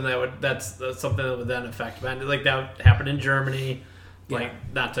be something that's something that would then affect men. Like that happened in Germany. Like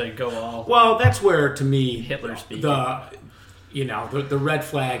not to go all Well, that's where, to me, Hitler speaking. the red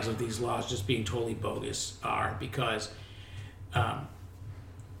flags of these laws just being totally bogus are because,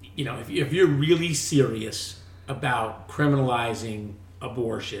 if you're really serious about criminalizing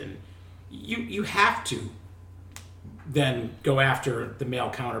abortion, you have to then go after the male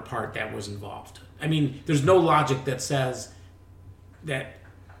counterpart that was involved. I mean, there's no logic that says that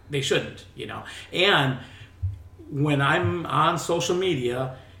they shouldn't, And when I'm on social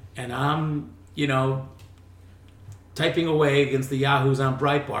media and I'm, typing away against the yahoos on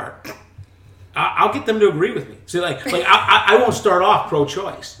Breitbart, I'll get them to agree with me. So I won't start off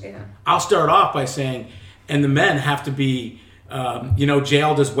pro-choice. Yeah. I'll start off by saying, and the men have to be,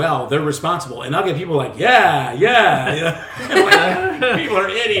 jailed as well. They're responsible. And I'll get people like, yeah. Like, people are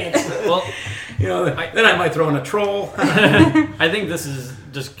idiots. Well, Then I might throw in a troll. I think this is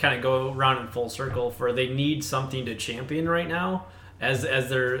just kind of go around in full circle for they need something to champion right now as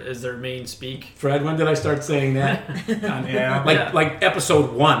their main speak. Fred, when did I start saying that? Yeah. Like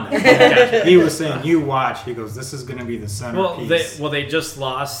episode 1. He was saying, you watch. He goes, this is going to be the centerpiece. They just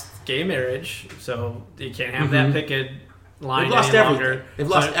lost gay marriage, so you can't have that picket line They've lost any everything. longer. They've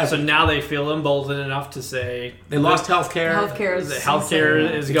lost so everything. now they feel emboldened enough to say They lost health care. Healthcare is the healthcare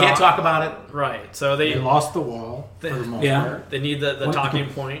is They gone. can't talk about it. Right, so They lost the wall for the most Yeah. part. they need the talking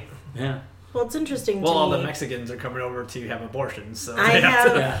point. Yeah. Well, it's interesting Well, to all me. the Mexicans are coming over to have abortions, so I they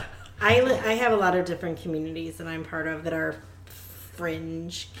have to. have I have a lot of different communities that I'm part of that are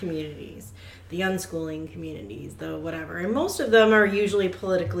fringe communities, the unschooling communities, the whatever, and most of them are usually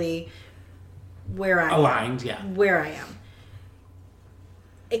politically where I Aligned, yeah. where I am,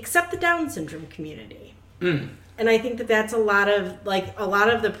 except the Down syndrome community. Mm. And I think that that's a lot of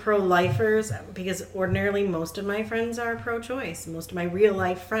the pro-lifers, because ordinarily most of my friends are pro-choice, most of my real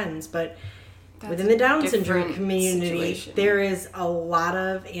life friends, but within the Down syndrome different community, situation. there is a lot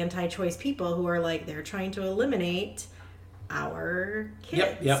of anti-choice people who are like, they're trying to eliminate our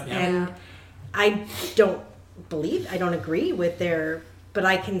kids. Yep. And I don't agree with but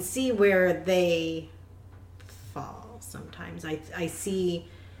I can see where they fall sometimes. I see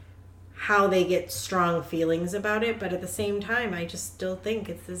how they get strong feelings about it, but at the same time, I just still think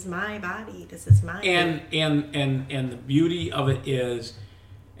this is my body. This is my And the beauty of it is,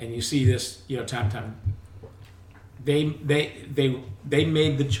 and you see this, time. They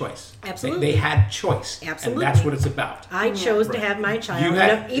made the choice. Absolutely. They had choice. Absolutely. And that's what it's about. I chose to have my child. You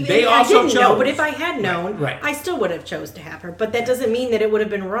had- Even they if I also didn't know, chose. but if I had known, Right. I still would have chose to have her. But that doesn't mean that it would have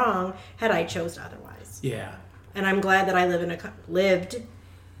been wrong had I chose otherwise. Yeah. And I'm glad that I lived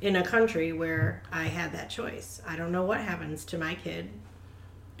in a country where I had that choice. I don't know what happens to my kid.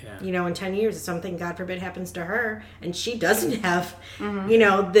 Yeah. In 10 years, if something, God forbid, happens to her, and she doesn't have,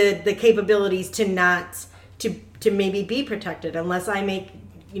 the capabilities to maybe be protected, unless I make,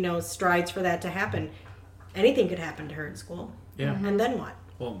 strides for that to happen. Anything could happen to her in school. Yeah. And then what?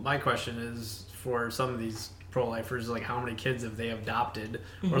 Well, my question is for some of these pro-lifers, like how many kids have they adopted,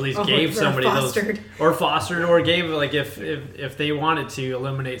 or at least Or gave somebody fostered. fostered, or gave, like if they wanted to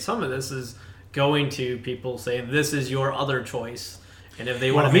eliminate some of this, is going to people saying this is your other choice, And if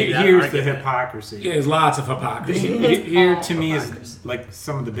they want to Well, make that here's the argument, hypocrisy. Yeah, there's lots of hypocrisy. Here all to me is hypocrisy. like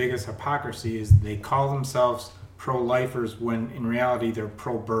some of the biggest hypocrisy is they call themselves pro-lifers when in reality they're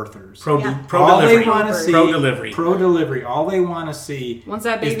pro-birthers. Pro All they delivery. want to see, Pro-delivery. Pro-delivery. All they want to see Once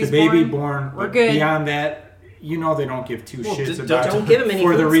that is baby's the baby born, born. we're but good. Beyond that, they don't give two Well, shits d- about don't give 'em any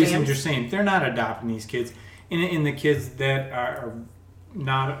for the food reasons stamps. you're saying. They're not adopting these kids, and the kids that are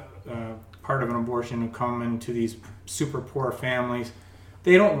not part of an abortion who come into these super poor families.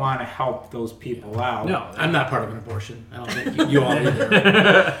 They don't want to help those people out. No, I'm not part of an abortion. I don't think you all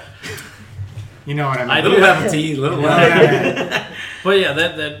either. You know what I mean? I Little do. level tea, little But yeah,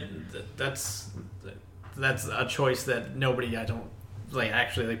 that's a choice that nobody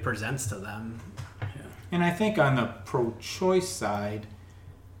actually presents to them. And I think on the pro-choice side,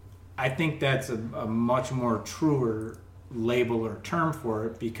 I think that's a much more truer label or term for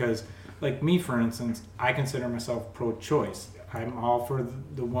it because, like me, for instance, I consider myself pro-choice. I'm all for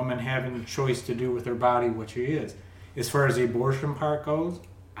the woman having a choice to do with her body what she is. As far as the abortion part goes,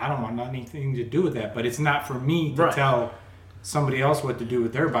 I don't want anything to do with that. But it's not for me to Right. tell somebody else what to do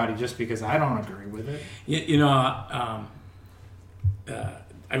with their body just because I don't agree with it.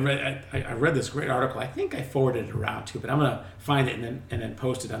 I read this great article. I think I forwarded it around too, but I'm gonna find it and then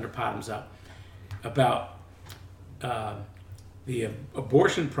post it under Bottoms Up about the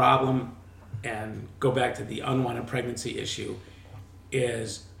abortion problem and go back to the unwanted pregnancy issue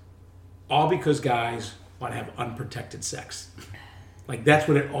is all because guys want to have unprotected sex. Like that's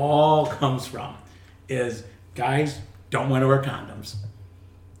what it all comes from. Is guys don't want to wear condoms.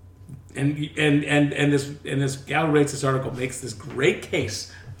 And this gal who writes this article makes this great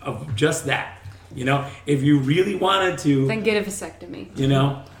case of just that. If you really wanted to, Then get a vasectomy.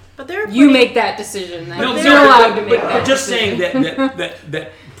 But they're You make that decision. Then. No, You're allowed to make that but just decision. saying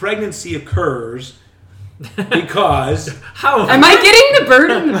that pregnancy occurs because How? Am I getting the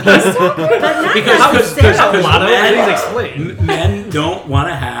bird in the peace talk? because How motto? Please explain. men don't want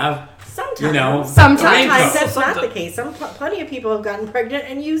to have Sometimes. Sometimes. raincoat. That's not the case. Plenty of people have gotten pregnant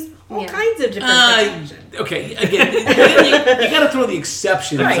and used all Yeah. kinds of different protections. Okay, again, you got to throw the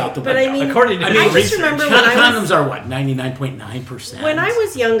exceptions Right, out the but window. I mean, According to I his just research, remember when I condoms was are what 99.9%. when I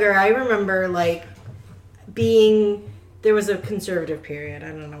was younger. I remember there was a conservative period. I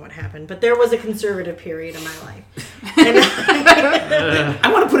don't know what happened, but there was a conservative period in my life. And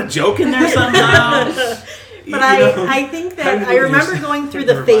I want to put a joke in there somehow. But I think that I remember going through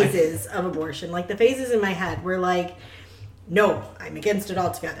the Never mind. phases of abortion. Like the phases in my head were like, no, I'm against it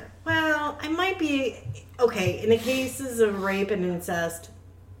altogether. Well, I might be okay. In the cases of rape and incest,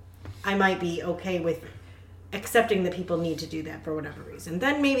 I might be okay with accepting that people need to do that for whatever reason.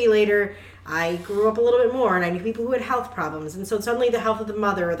 Then maybe later I grew up a little bit more and I knew people who had health problems. And so suddenly the health of the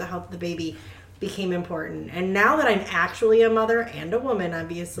mother or the health of the baby became important. And now that I'm actually a mother and a woman,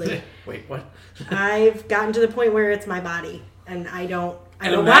 obviously, Wait, what? I've gotten to the point where it's my body, and I don't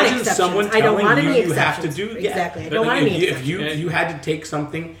want imagine exceptions. someone I don't telling want any you have exceptions. to do Exactly. I But don't want any if exceptions. you had to take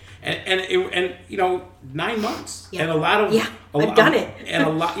something and 9 months Yeah. and a lot of I've done it. and a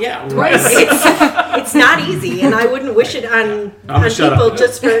lot Twice. It's not easy, and I wouldn't wish it on shut people up.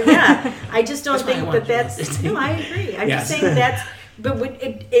 just for I just don't That's why I think wanted that's. you to- No, I agree. I'm Yes. just saying that's. But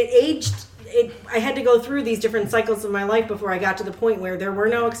it aged. I had to go through these different cycles of my life before I got to the point where there were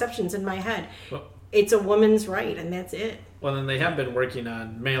no exceptions in my head. Well- It's a woman's right, and that's it. Well, then they have been working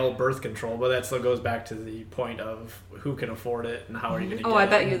on male birth control, but that still goes back to the point of who can afford it and how are you going to Oh, get I it.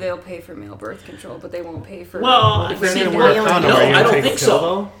 bet you they'll pay for male birth control, but they won't pay for. Well, If you're see, gonna no, wear a condom, are you I gonna don't take think a so. pill,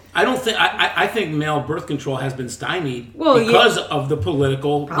 though? I don't think I think male birth control has been stymied Well, because of the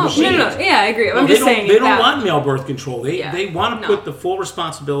political Oh, machine. no. Yeah, I agree. Well, I'm just saying they don't that. want male birth control. They Yeah. they want to No. put the full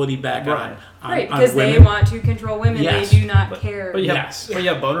responsibility back Right. on Right, on because they women. want to control women. Yes. They do not care. But you have, Yes. but you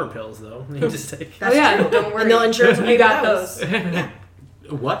have boner pills, though. You just take That's Oh, yeah, true. don't worry. And they'll insurance will You pay got for those. those.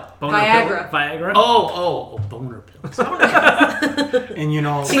 What? boner Viagra. Pill, Viagra. Oh, boner pills.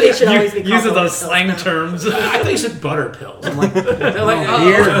 And See, they should always be called Using boner those pills slang now. terms. I think you said butter pills. I'm like, they're like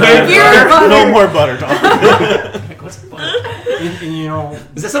Beer butter. No more butter talk. what's butter?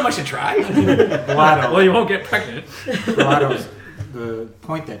 and Is that something I should try? Blotto, Well, you won't get pregnant. Blotto's, the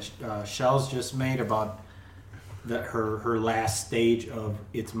point that Shell's just made about her last stage of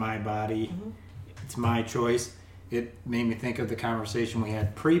it's my body, it's my choice. It made me think of the conversation we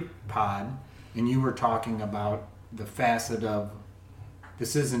had pre-pod, and you were talking about the facet of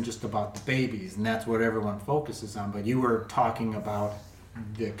this isn't just about the babies, and that's what everyone focuses on, but you were talking about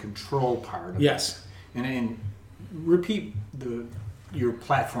the control part of Yes. it. And repeat your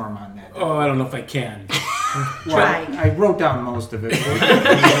platform on that. Oh, I don't know if I can. Well, Try. I wrote down most of it.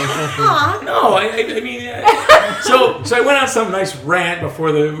 No, I mean, so I went on some nice rant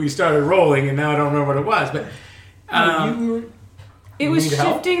before we started rolling, and now I don't remember what it was. But It was need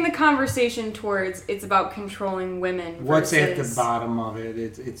help? shifting the conversation towards it's about controlling women. What's at the versus- bottom of it?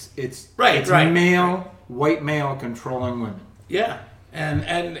 It's Right. white male controlling women. yeah,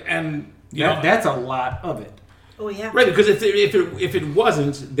 and you know, That's a lot of it. Oh yeah. right, because if it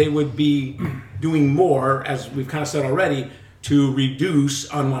wasn't, they would be doing more, as we've kind of said already, to reduce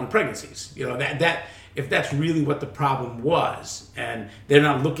unwanted pregnancies. You know, that if that's really what the problem was, and they're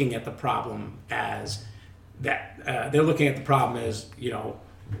not looking at the problem as that, they're looking at the problem as, you know,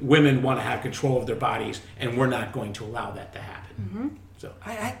 women want to have control of their bodies, and we're not going to allow that to happen. Mm-hmm. So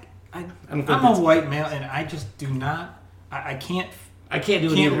I'm think a that's- white male, and I just do not. I can't I can't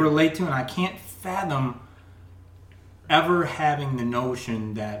do it either. relate to, and I can't fathom ever having the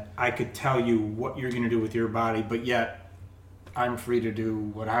notion that I could tell you what you're going to do with your body, but yet I'm free to do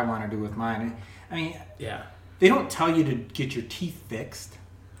what I want to do with mine. I mean, Yeah. they don't tell you to get your teeth fixed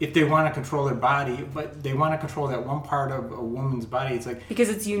if they want to control their body, but they want to control that one part of a woman's body. It's like, Because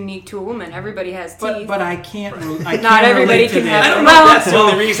it's unique to a woman. Everybody has teeth. but I can't. I Not can't everybody relate to can that. have I don't Well- know if that's the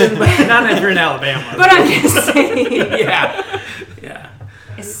only reason, but Not if you're in Alabama. But I'm just saying. yeah.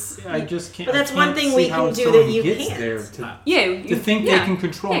 It's, I just can't. But that's I one can't thing see we how can do someone that you gets can't. there to yeah, to think yeah. they can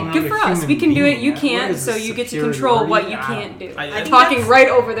control Yeah, another good for us. human We can do it. being. You What can't, is so this, you get to control what you superiority? can't do. I I'm think talking that's- right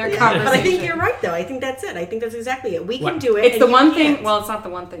over their Yeah, conversation. but I think you're right, though. I think that's it. I think that's exactly it. We can What? do it. It's and the you one can't. thing. Well, it's not the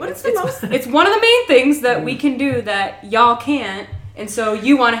one thing. What's It's, the it's, most? it's one of the main things that we can do that y'all can't, and so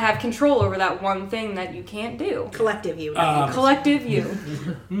you want to have control over that one thing that you can't do. Collective you. Collective you.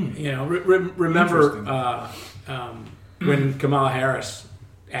 You know, remember when Kamala Harris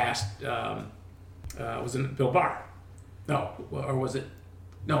asked, was it Bill Barr? No, or was it?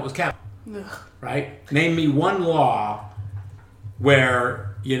 No, it was Kavanaugh. Right? Name me one law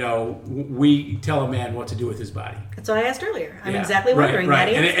where, you know, we tell a man what to do with his body. That's what I asked earlier. I'm Yeah, exactly wondering right.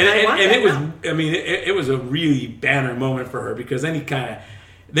 that And, answer. and, I want and that it was, now. I mean, it was a really banner moment for her, because then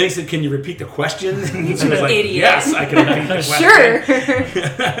then he said, "Can you repeat the question?" And she was like, Idiot. "Yes, I can repeat the question."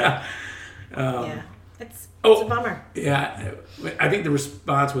 Sure. Yeah. It's Oh. a bummer. Yeah, I think the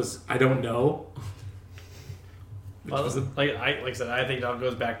response was, "I don't know." Which Well, was a- like I said, I think it all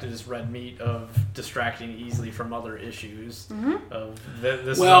goes back to just red meat of distracting easily from other issues. Of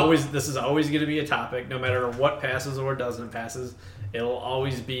this is always going to be a topic, no matter what passes or doesn't passes. It'll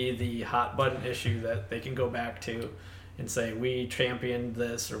always be the hot button issue that they can go back to and say we championed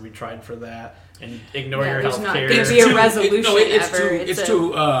this or we tried for that, and ignore Yeah, your there's health not care. gonna be a resolution it's ever. to It's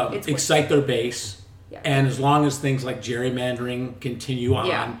what- excite their base, Yeah. and as long as things like gerrymandering continue on,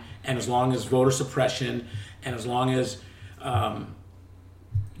 Yeah. and as long as voter suppression, and as long as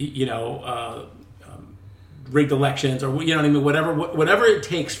rigged elections, or you know what I mean, whatever it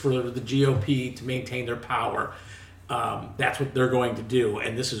takes for the GOP to maintain their power, that's what they're going to do,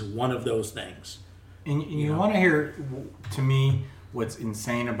 and this is one of those things. And you want to hear, to me, what's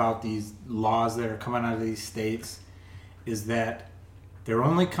insane about these laws that are coming out of these states is that they're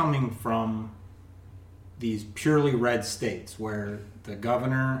only coming from these purely red states where the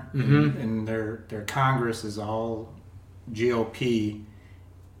governor and their Congress is all GOP.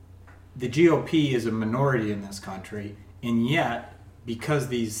 The GOP is a minority in this country, and yet, because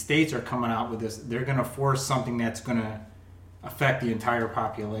these states are coming out with this, they're going to force something that's going to affect the entire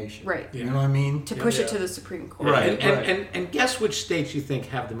population. Right. You know what I mean? To push it to the Supreme Court. Right. And guess which states you think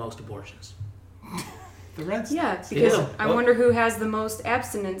have the most abortions? The red states. Yeah, because Yeah. I wonder who has the most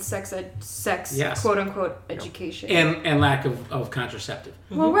abstinence sex Yes. quote unquote education. And lack of contraceptive.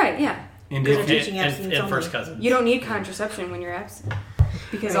 Well, right, yeah. And They're if, teaching and abstinence only. first cousins. You don't need contraception when you're abstinent.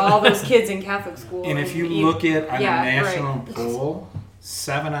 Because all those kids in Catholic school. and if you look at on yeah, a national right. poll,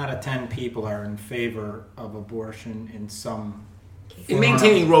 7 out of 10 people are in favor of abortion in some. In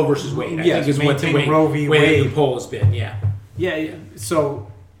maintaining Roe versus Wade, I Yes, think is what the maintaining Roe v. way the Wade. poll has been. Yeah. Yeah. So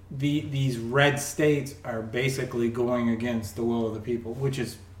these red states are basically going against the will of the people, which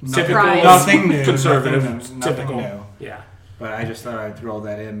is Surprise. nothing new. Conservative, Nothing typical. new. Yeah. But I just thought I'd throw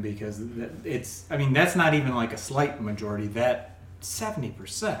that in because it's. I mean, that's not even like a slight majority. That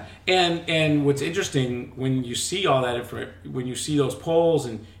 70%. And what's interesting when you see all that when you see those polls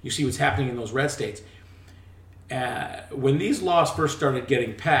and you see what's happening in those red states, when these laws first started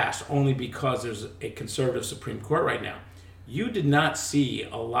getting passed, only because there's a conservative Supreme Court right now, you did not see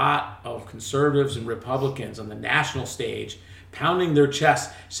a lot of conservatives and Republicans on the national stage pounding their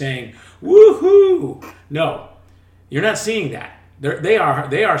chests saying, "Woohoo!" No, you're not seeing that. They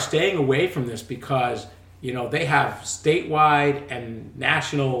are staying away from this because, you know, they have statewide and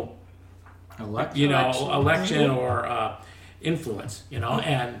national, Election. you know, election or influence, you know,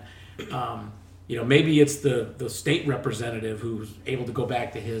 and Maybe it's the state representative who's able to go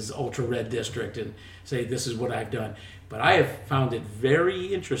back to his ultra red district and say, this is what I've done. But I have found it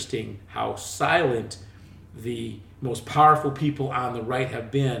very interesting how silent the most powerful people on the right have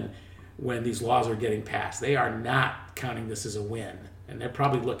been when these laws are getting passed. They are not counting this as a win. And they're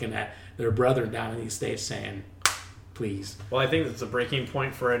probably looking at their brethren down in these states saying, please. Well, I think it's a breaking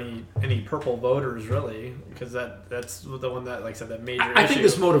point for any purple voters, really, because that's the one that, like I said, that major I think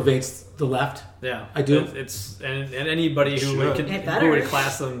this motivates the left. Yeah, I do. It's and anybody who would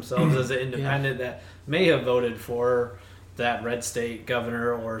class themselves as an independent that may have voted for that red state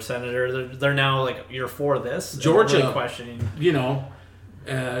governor or senator, they're now like, you're for this. Georgia, really questioning.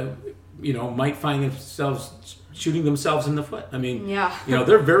 Might find themselves shooting themselves in the foot. I mean, yeah.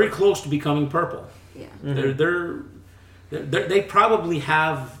 They're very close to becoming purple. Yeah. They probably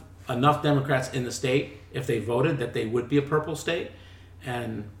have enough Democrats in the state if they voted that they would be a purple state,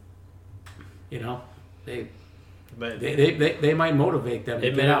 and they might motivate them.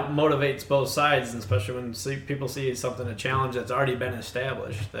 It motivates both sides, and especially when people see something, a challenge that's already been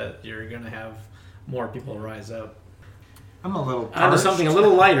established, that you're going to have more people rise up. I'm a little onto parched. something a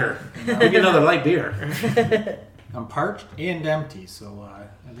little lighter. Maybe another light beer. I'm parched and empty, so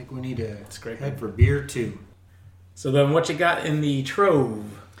I think we need to great. head for beer 2. So then, what you got in the trove?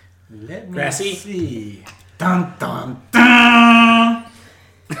 Let me Grassy? see. Dun dun dun!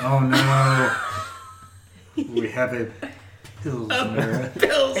 Oh no! We have a pilsner. A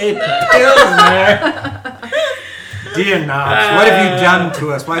pilsner. Dear Knobs, what have you done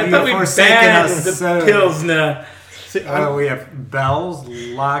to us? Why have you forsaken us? The Pilsner. We have Bell's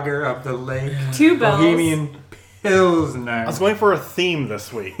Lager of the Lake. 2 bells. Bohemian Pilsner. I was going for a theme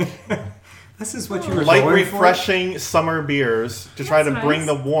this week. This is what you were Light, going refreshing summer beers to try to That's bring nice.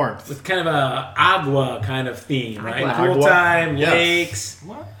 the warmth. With kind of a agua kind of theme, right? Agua. Cool time, Yes. lakes. for.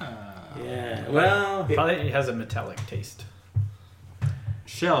 Wow. Yeah, well, Probably has a metallic taste.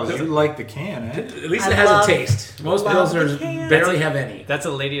 Shells, you like the can, eh? at least I it has love- a taste. Most love the pilsners can. barely have any. That's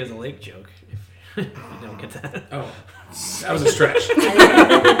a Lady of the Lake joke. If you don't get that. Oh, that was a stretch.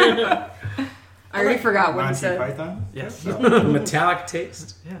 I already forgot what he Monty said. Python? Yes. Metallic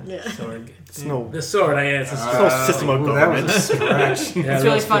taste. Yeah. Sword. It's no, The sword, it's a it's sword. no system of Ooh, that was government. a stretch. Yeah, It's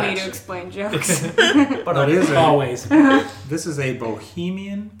really that's funny to stretch. explain jokes. What is it? Always. This is a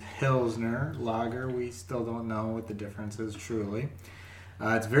Bohemian Pilsner lager. We still don't know what the difference is truly.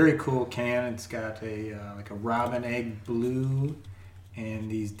 It's a very cool can. It's got a like a robin egg blue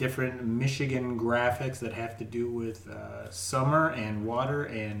and these different Michigan graphics that have to do with summer and water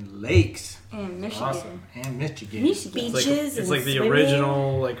and lakes. And Michigan. Awesome. And Michigan. Michigan. Beaches. It's like the swimming.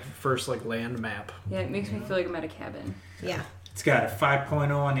 original, first land map. Yeah, it makes me feel like I'm at a cabin. Yeah. It's got a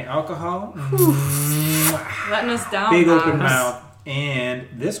 5.0 on the alcohol. Letting us down. Big open Knobs. mouth. And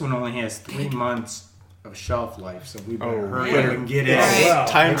this one only has 3 months of shelf life, so we better Oh, hurry yeah. up and get it. All right. Wow.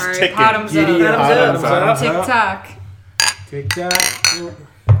 Time's All right, ticking. bottoms up. Giddy up. Bottoms Bottoms Tick up. tock. Tick tock.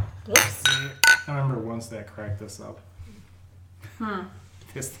 Whoops. I remember once that cracked this up.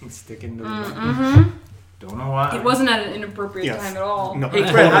 This thing's sticking to the Mm-hmm. Don't know why. It wasn't at an inappropriate Yes. time at all. No, Hey,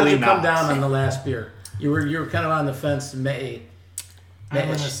 Fred, how did totally you come not. down on the last beer? You were kind of on the fence. I'm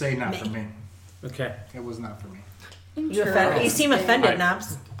gonna say not for me. Okay. It was not for me. You seem offended,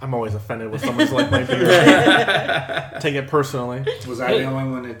 Knobs. I'm always offended when someone's like my beer. Take it personally. Was I the only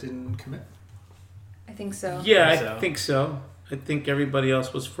one that didn't commit? I think so. Yeah, I So. think so. I think everybody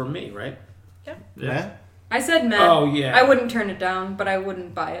else was for me, right? Yeah. I said meh. Oh, yeah. I wouldn't turn it down, but I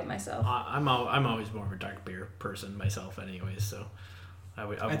wouldn't buy it myself. I'm always more of a dark beer person myself, anyways. So I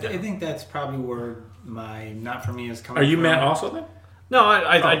would. I think that's probably where my not for me is coming Are you from. Matt also then? No,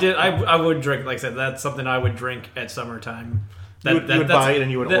 I did. I would drink. Like I said, that's something I would drink at summertime. You would that's- buy it and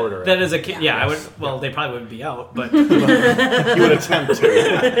you would order it. That is a kid. Yeah, I would. Well, they probably wouldn't be out, but You would attempt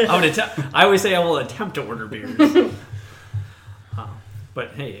to. I would attempt. I always say I will attempt to order beers.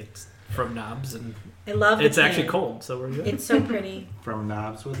 But hey, it's from Knobs, and I love the it's can. actually cold, so we're good. It's so pretty, From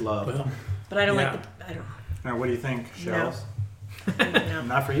Knobs with Love. but I don't Yeah. like the. I don't. Now, what do you think, Shells? No,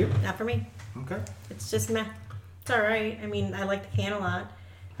 Not for you? not for me. Okay. It's just meh. It's all right. I mean, I like the can a lot.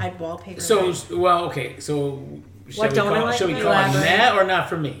 I'd wallpaper. So, it. okay. So, shall What we don't I call, like? shall we call it Elaborate. Matt or not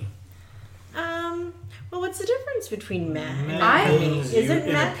for me? Well, what's the difference between meh and Meh not for me? means Is you- it in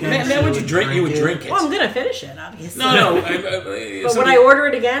a meh? pinch Matt, would you drink? You would drink it. Well, I'm gonna finish it, obviously. No. But would I order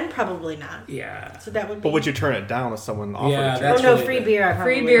it again? Probably not. Yeah. So that would be. But would you turn it down if someone offered Yeah, it to that's Oh no, really free good. beer. I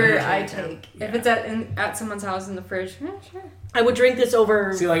probably Free beer, would turn I it down. take. If it's at someone's house in the fridge, sure. I would drink this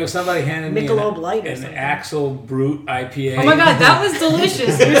over. See, like if somebody handed me Michelob Light or an something. Axel Brut IPA. Oh my god, that was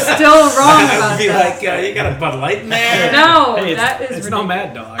delicious. You're still wrong I about would be that. like, you got a Bud Light in there? No, Hey, that is it's ridiculous. no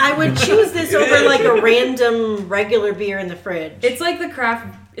Mad Dog. I would choose this over like a random regular beer in the fridge. It's like a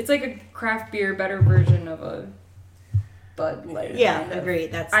craft beer better version of a Bud Light. yeah, kind of. agree.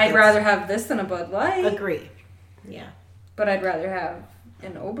 I'd rather have this than a Bud Light, agree. Yeah. but I'd rather have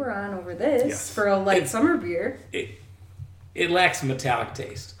an Oberon over this Yes. for a light summer beer. It lacks metallic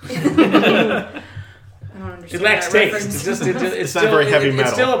taste. I don't understand. It lacks that taste. reference. It's not still very heavy It's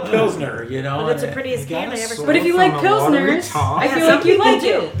metal. still a pilsner, you know. But it's the and- prettiest can I ever saw. But if you like pilsners, I Yeah, feel some like you people like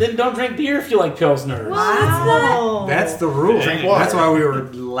do. it. Then don't drink beer if you like pilsners. Wow. That's the rule. Drink water. That's why we were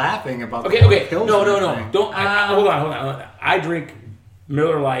laughing about Okay, the okay. Pilsner No. thing. Don't. Hold on. I drink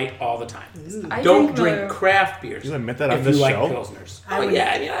Miller Lite all the time. I Don't drink drink craft beers. You admit that on if this you like show? pilsners. I Oh would-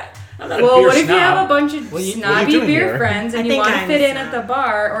 yeah, I mean, I'm not a Well, beer what if you snob. have a bunch of what are you snobby doing beer here? friends and I you think want to I'm fit a in at the snob.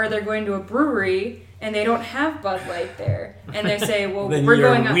 bar, or they're going to a brewery and they don't have Bud Light there, and they say, "Well, Then we're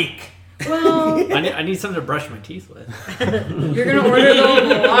you're going out." weak. Well, I need something to brush my teeth with. you're gonna order the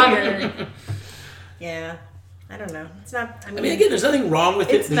lager. Yeah. I don't know. It's not. I mean, again, there's nothing wrong with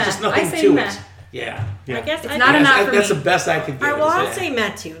it. It's There's just meh. nothing I say to meh. it. Yeah. I guess Yeah. I not do. a not for That's me. the best I could do. Well, I'll is say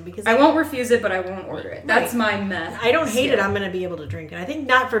Matt too because I won't refuse it, but I won't order it. That's Right. my meth. I don't hate it. I'm gonna be able to drink it. I think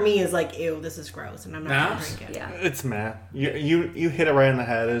not for me is like, ew, this is gross, and I'm not No? gonna drink it. Yeah. It's meh. You hit it right in the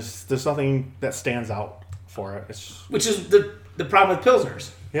head. There's nothing that stands out for it. It's Which is the problem with pilsners.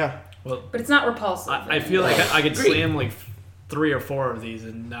 yeah. Well, But it's not repulsive. I feel like I could Agreed. slam like 3 or 4 of these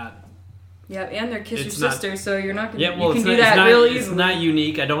and not. Yeah, and they're kiss It's your not- sister, so you're not gonna. Yeah, well, you can it's do not, that it's not, real it's easily. not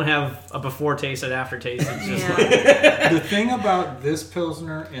unique. I don't have a before taste and after taste. It's just like Yeah. The thing about this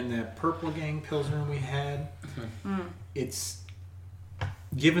Pilsner and the Purple Gang Pilsner we had, it's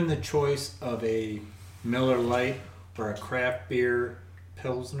given the choice of a Miller Lite or a craft beer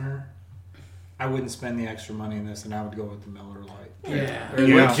Pilsner, I wouldn't spend the extra money in this, and I would go with the Miller Lite. Yeah. Or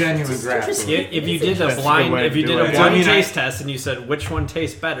Yeah. with genuine craft beer. if you did a That's a good blind, way if to you do did a it. blind I mean, taste test and you said which one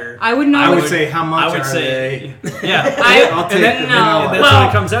tastes better, I would not. I would say how much I would are say, they? yeah. I'll take and that, the no, Miller that's Lite. what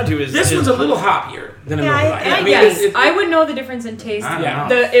it comes down to. Is This is- one's a little hoppier than a Yeah, Miller Lite. I Yes, it- I would know the difference in taste. I don't Yeah.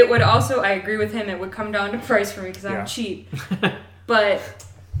 know. It would also. I agree with him. It would come down to price for me because I'm Yeah. cheap. But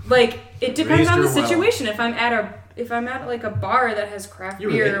like, it depends Raised on the her well. situation. If I'm at like a bar that has craft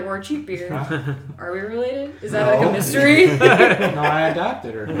You're beer related. or cheap beer, are we related? Is that like a No. mystery? No, I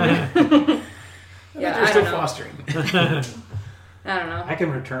adopted her. Yeah, They're I still don't know. fostering. I don't know. I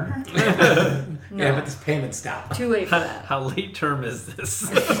can return her. No, Yeah, but this payment stopped. too late for that. How late term is this?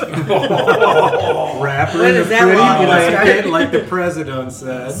 Wrap her When in a is that pretty law gonna blanket, start? like the president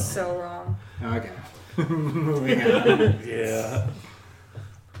said. So wrong. Okay. Moving on. Yeah.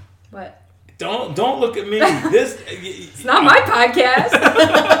 But Don't look at me. This. it's not my podcast.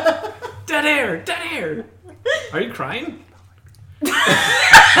 Dead air, dead air. Are you crying?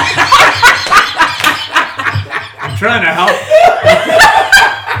 I'm trying to help.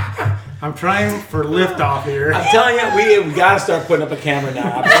 I'm trying for liftoff here. I'm telling you, we got to start putting up a camera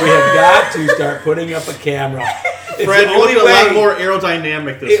now. We have got to start putting up a camera. It's Fred, the you look only a lot way. more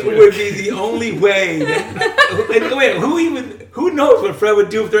aerodynamic this It week. would be the only way. And wait, who knows what Fred would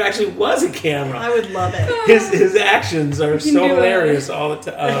do if there actually was a I camera? would love it. His actions are can so do it. hilarious all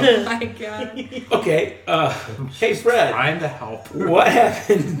the time. Oh my god. Okay, hey Fred, Trying to help. what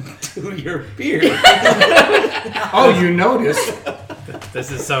happened to your beard? Oh, you noticed.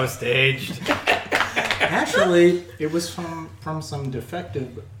 This is so staged. Actually, it was from some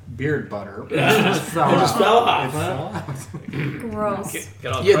defective beard butter. It just fell It just out. fell off. It Huh? fell out. Gross.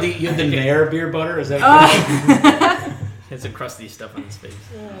 Get all You had the Nair beer butter? Is that? It's some crusty stuff on his face.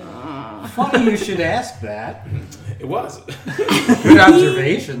 Funny you should ask that. It was. Good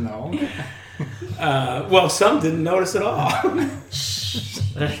observation, though. Well, some didn't notice at all.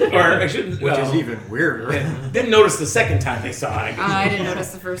 Or I shouldn't. Which is even weirder. Didn't notice the second time they saw it. I didn't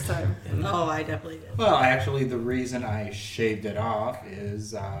notice the first time. Oh, I definitely did. Well, actually, the reason I shaved it off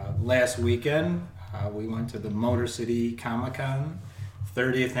is last weekend we went to the Motor City Comic Con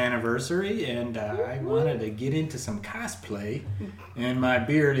 30th anniversary, and I wanted to get into some cosplay, and my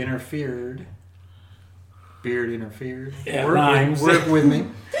beard interfered. Yeah, Work rhymes. with me.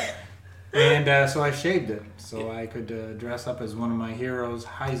 And so I shaved it so I could dress up as one of my heroes,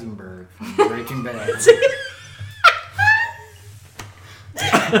 Heisenberg from Breaking Bad.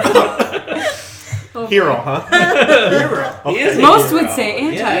 Hero, huh? He is a Most hero. would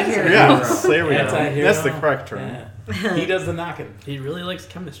say anti-hero. Yes, there we go. Anti-hero. That's the correct term. Yeah. He does the knocking. He really likes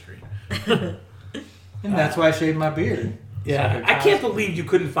chemistry. And that's why I shaved my beard. Yeah, I can't believe you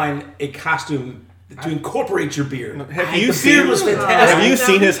couldn't find a costume to incorporate your beard. Have you the seen? beard was fantastic. Have you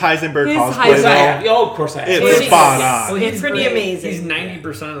seen his Heisenberg His cosplay? Yes, I though? have. Oh, of course I have. It's spot on. It's pretty amazing. He's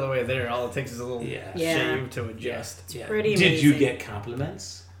 90% of the way there. All it takes is a little Yeah. Yeah. shave to adjust. Yeah. pretty Did you amazing. get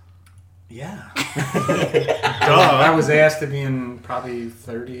compliments? Yeah. Duh. I was asked to be in probably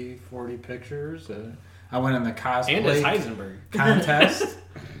 30, 40 pictures. I went in the And it's cosplay Heisenberg. contest,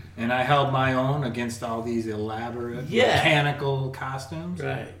 and I held my own against all these elaborate mechanical costumes.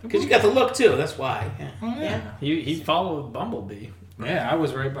 Right. Because you got the look too. That's why. Yeah. Oh, yeah. He followed Bumblebee. Yeah, I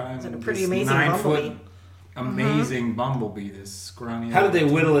was right behind It's a this pretty amazing 9-foot Bumblebee. amazing bumblebee, this scrawny. How did they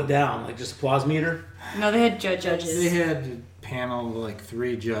little- whittle it down? Like just applause meter? No, they had judges. They had to panel like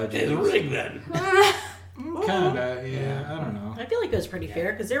 3 judges. It's rigged then. Kind of, yeah. I don't know. I feel like it was pretty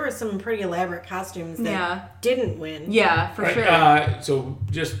fair because there were some pretty elaborate costumes that Yeah. didn't win. Yeah, for Right, sure. so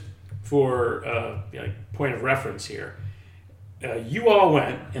just for point of reference here, you all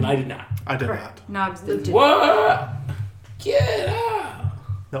went and I did not. I did Correct. Knobs did. What? Get out! not.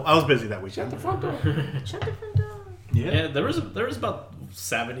 No, I was busy that Shut weekend. the front door. Shut the front door. Yeah. Yeah, there was about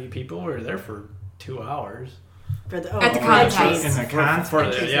 70 people. We were there for 2 hours. For the, At the contest. contest. In the contest.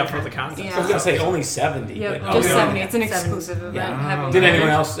 For the contest. Yeah. I was gonna say only 70. Yep, but just okay. 70. It's an 70. exclusive event. Yeah. heavily Did anyone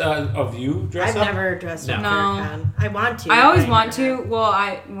managed. else of you dress I've up? never dressed up No. for a con. I want to. I always but want never to. Well,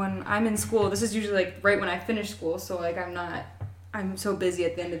 when I'm in school, this is usually like right when I finish school, so like I'm so busy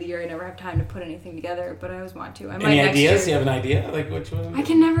at the end of the year, I never have time to put anything together. But I always want to. I might Any next ideas? You year. have an idea? Like which one? I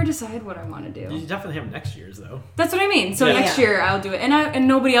can never decide what I want to You do. definitely have next year's though. That's what I mean. So Yeah. next year I'll do it, and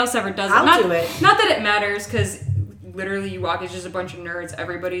nobody else ever does it. I'll Not, do it. Not that it matters, because literally you walk, it's just a bunch of nerds.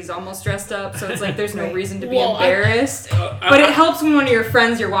 Everybody's almost dressed up, so it's like there's no Right. reason to be Well, embarrassed. But it helps when one of your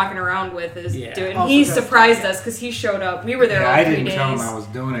friends you're walking around with is Yeah. doing. Also He dressed up, surprised yeah. us because he showed up. We were there Yeah, all I 3 didn't days, tell them I was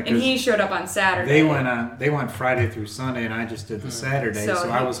doing it and he because showed up on Saturday. they went Friday through Sunday, and I just did the Saturday. So So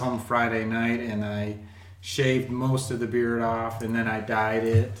he- I was home Friday night, and I shaved most of the beard off, and then I dyed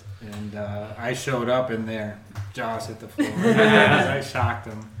it, and I showed up in there, jaws hit the floor. I shocked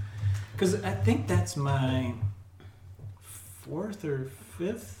them because I think that's my 4th or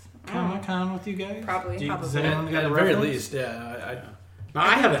 5th Comic-Con with you guys. Probably. Does anyone At got the a very reference? least, yeah. Now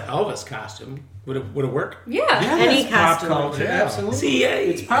I have an Elvis costume. Would it work? Yeah. Yeah, Any that's pop costume. culture, Yeah. absolutely. See,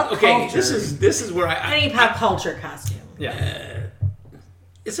 It's pop okay. culture. This is where I Any pop culture costume. Yeah.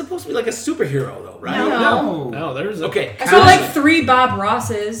 it's supposed to be like a superhero though, right? No. No, there's a, Okay. I saw like 3 Bob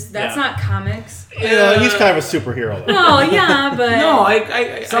Rosses. That's Yeah. not comics. Yeah, he's kind of a superhero though. No, yeah, but No,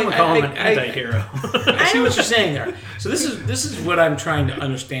 I some would call him an I anti-hero. I see what you're saying there. So this is what I'm trying to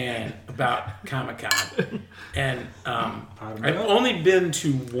understand about Comic-Con, and I've only been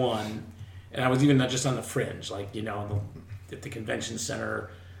to one, and I was even not just on the fringe, like at the convention center,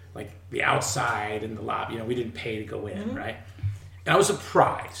 like the outside and the lobby. We didn't pay to go in, right? And I was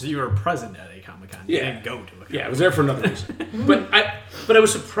surprised. So you were present at a Comic-Con. You Yeah. didn't go to a Comic-Con. Yeah, I was there for another reason, but I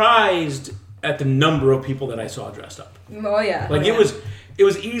was surprised at the number of people that I saw dressed up. oh yeah. Like yeah. it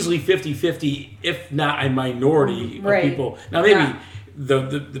was easily 50-50, if not a minority of Right. people. Now maybe Yeah.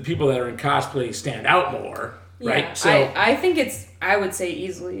 the people that are in cosplay stand out more, right? Yeah, So I think I would say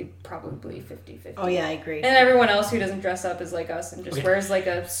easily probably 50-50. Oh yeah, I agree. And everyone else who doesn't dress up is like us and just Okay. wears like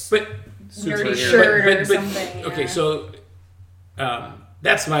a but nerdy superhero. shirt or but- something. okay, yeah. so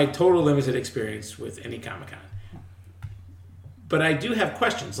that's my total limited experience with any Comic-Con. But I do have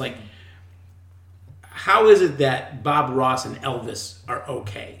questions, like how is it that Bob Ross and Elvis are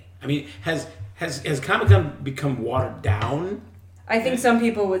okay? I mean, has Comic-Con become watered down? I think some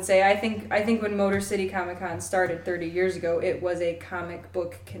people would say I think when Motor City Comic Con started 30 years ago, it was a comic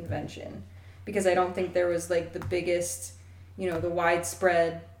book convention because I don't think there was like the biggest, the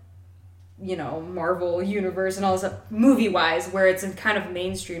widespread, Marvel universe and all this stuff movie wise where it's in kind of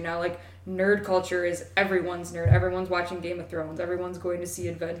mainstream now. Like nerd culture is everyone's nerd. Everyone's watching Game of Thrones. Everyone's going to see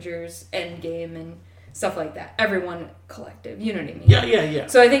Avengers Endgame and stuff like that. Everyone collective. You know what I mean? Yeah.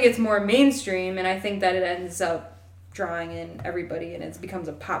 So I think it's more mainstream, and I think that it ends up drawing in everybody, and it becomes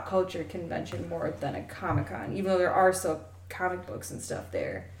a pop culture convention more than a Comic-Con. Even though there are still comic books and stuff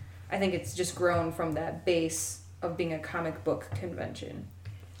there, I think it's just grown from that base of being a comic book convention.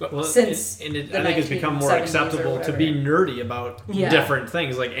 Well, Since I think the it's become more 1970s or acceptable to be nerdy about Yeah. different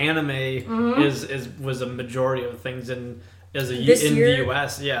things. Like anime was a majority of things in This the year,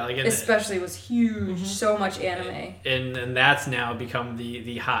 US. Yeah, like especially was huge. So much anime. and that's now become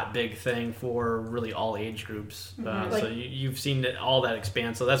the hot big thing for really all age groups. So you've seen all that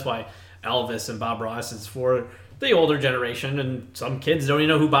expand. So that's why Elvis and Bob Ross is for the older generation, and some kids don't even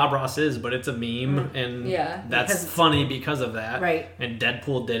know who Bob Ross is, but it's a meme, and Yeah. that's Because- funny because of that. Right. And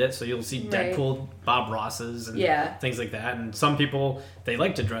Deadpool did it, so you'll see Right. Deadpool Bob Rosses and Yeah. things like that. And some people, they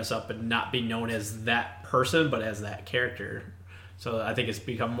like to dress up and not be known as that person, but as that character. So I think it's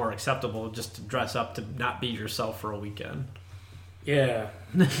become more acceptable just to dress up to not be yourself for a weekend. Yeah.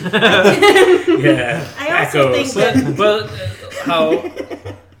 Yeah. I also think that But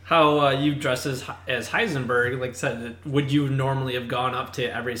how you dress as Heisenberg, like I said, would you normally have gone up to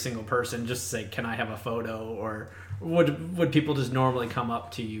every single person just to say, "Can I have a photo?" Or would people just normally come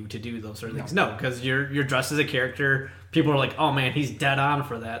up to you to do those sort of things? No, because you're dressed as a character. People are like, "Oh man, he's dead on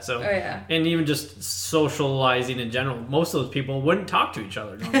for that." So, Oh, yeah. and even just socializing in general, most of those people wouldn't talk to each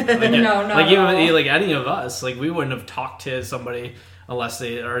other. Normally. Like, No, not like at even all. like any of us, like we wouldn't have talked to somebody unless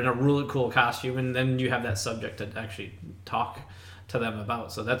they are in a really cool costume, and then you have that subject to actually talk to them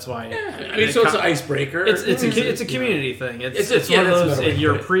about. So that's why. I mean, so it's an icebreaker. It's a community thing. It's It's- one yeah, of that's those. another way to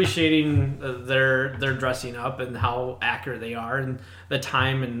You're put it. appreciating their dressing up and how accurate they are, and the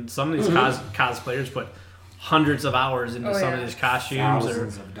time. And some of these cosplayers put hundreds of hours into Oh, some yeah. of these costumes,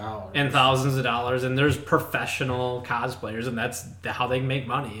 Thousands of dollars. and thousands of dollars. And there's professional cosplayers, and that's how they make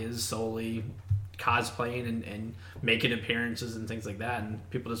money is solely cosplaying and making appearances and things like that. And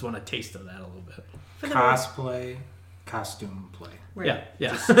people just want a taste of that a little bit. Cosplay, costume play.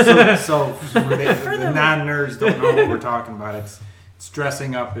 Yeah. So the non-nerds don't know what we're talking about. It's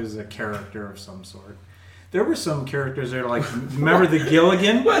dressing up as a character of some sort. There were some characters that are like, remember the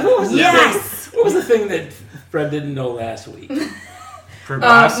Gilligan? What was the Yes! thing? What was the thing that Fred didn't know last week?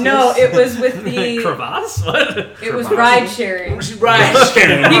 Proboscis? No, it was with the. Crevasse? What? It was Crevasse. ride sharing. Right.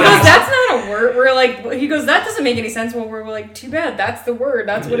 He goes, that's not a word. We're like, he goes, that doesn't make any sense. Well, we're like, too bad. That's the word.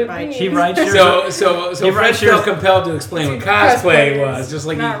 That's what it Right. means. He rides So He Fred rides felt shares- compelled to explain what cosplay was, just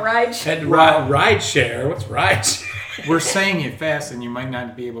like not he ride share. had ride share. What's ride share? We're saying it fast, and you might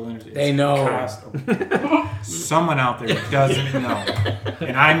not be able to understand. They know. Someone out there doesn't know,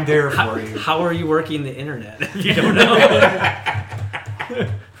 and I'm there for you. How are you working the internet if you don't know?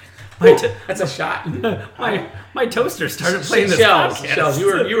 That's a shot. my toaster started playing this Shells, podcast. Shells,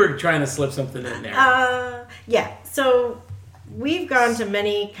 you were trying to slip something in there. yeah. So we've gone to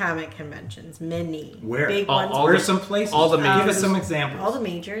many comic conventions, many Where? big All- ones. all Where's some places? all the Give majors. us some examples. All the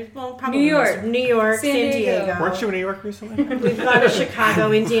majors. Well, probably New York. most of- New York, San San Diego. Diego. Weren't you in New York recently? We've gone to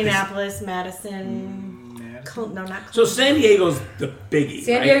Chicago, Indianapolis, Madison. No, not So San Diego's the biggie.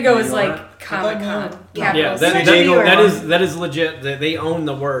 San right? Diego New is York? like Comic Con. Yeah. Yeah, San Diego. that is legit. They own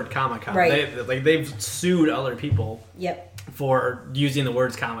the word Comic Con. Right. They've sued other people Yep. for using the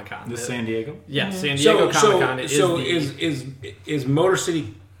words Comic Con. The San Diego. Yeah, San Diego Comic Con is Motor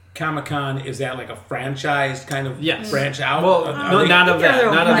City Comic Con, is that like a franchise kind of Yes. branch out? Well, Are no, they- not of they're that, their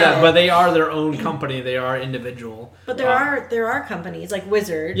own not of that. brand. But they are their own company. They are individual. But there are companies like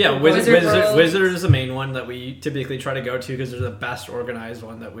Wizard. Yeah, Wizard World. Wizard is the main one that we typically try to go to because they're the best organized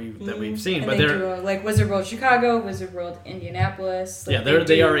one that we've seen. And But they they're do like Wizard World Chicago, Wizard World Indianapolis. Like, Yeah,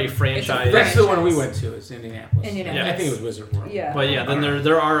 they are a it's franchise. That's the one we went to. It's Indianapolis. Indianapolis. I think it was Wizard World. Yeah. But yeah, then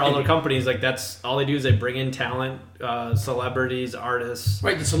there are other companies like that's all they do is they bring in talent, celebrities, artists.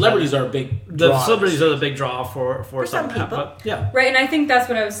 Right, the celebrities are a big The draws. celebrities are the big draw for some some of that. people. But yeah, Right, and I think that's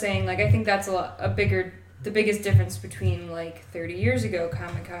what I was saying. Like, I think that's the biggest difference between like 30 years ago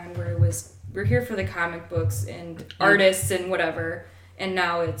Comic Con, where it was we're here for the comic books and artists and whatever, and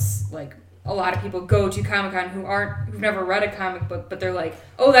now it's like a lot of people go to Comic Con who've never read a comic book, but they're like,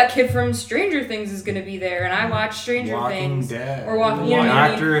 oh, that kid from Stranger Things is gonna be there, and I watch Stranger Walking Things Dead. or Walking, you know what I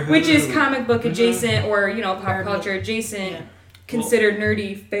mean? Doctor Who. Which is comic book adjacent or pop Nerd. culture adjacent, Yeah. considered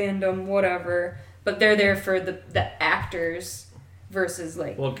nerdy fandom, whatever. But they're there for the actors versus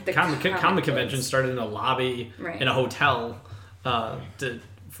like well, the comic books. convention started in a lobby Right. in a hotel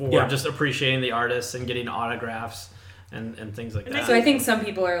for Yeah. just appreciating the artists and getting autographs and things like that. So I think some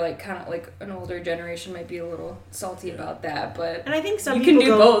people are like kind of like an older generation might be a little salty about that, but And I think some You can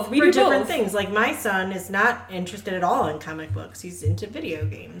people do go both. We for do different both. things. Like my son is not interested at all in comic books. He's into video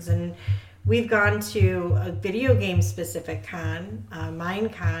games, and we've gone to a video game specific con,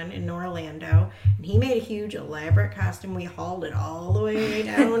 Minecon in Orlando, and he made a huge elaborate costume. We hauled it all the way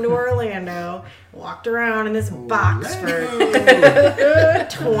down to Orlando, walked around in this box for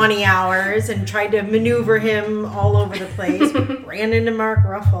 20 hours, and tried to maneuver him all over the place. Ran into Mark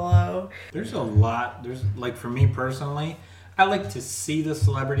Ruffalo. There's a lot. There's like for me personally, I like to see the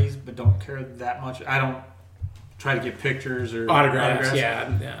celebrities, but don't care that much. I don't try to get pictures or Autographs,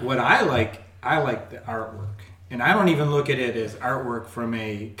 yeah. What I like the artwork, and I don't even look at it as artwork from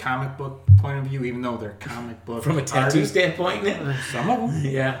a comic book point of view, even though they're comic book From a tattoo artists. standpoint? Some of them,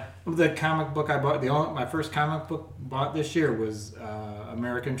 Yeah. The comic book I bought, my first comic book bought this year was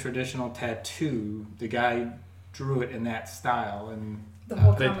American Traditional Tattoo. The guy drew it in that style and The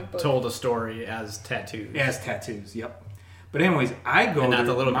whole They comic book. told a story as tattoos. as tattoos. Yep. But anyways, I go And not there.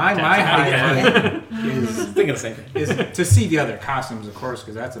 the little my tattoo. highlight is Thinking the same thing. is to see the other costumes, of course,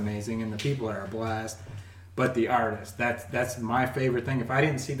 because that's amazing, and the people are a blast. But the artist, that's my favorite thing. If I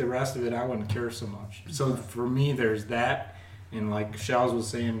didn't see the rest of it, I wouldn't care so much. So for me, there's that, and like Shells was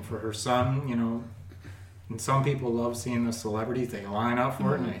saying, for her son, and some people love seeing the celebrities. They line up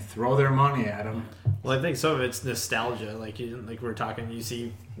for it and they throw their money at them. Well, I think some of it's nostalgia. Like we were talking, you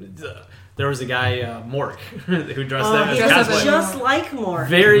see, there was a guy Mork who dressed up as He dressed up was as- cosplay. just like more.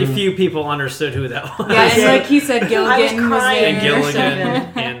 Very few people understood who that was. Yeah, and like he said, I was Gilligan was crying. there. And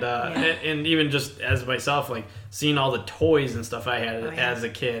Gilligan, and Yeah. and even just as myself, like seeing all the toys and stuff I had Oh, yeah. as a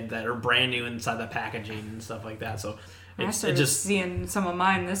kid that are brand new inside the packaging and stuff like that. So I it started just seeing some of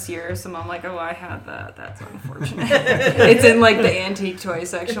mine this year, so I'm like, oh, I had that. That's unfortunate. It's in like the antique toy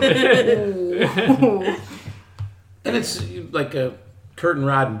section. Ooh. And it's like a curtain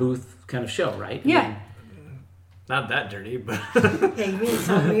rod and booth kind of show, right? Yeah. not that dirty, but Hey, you mean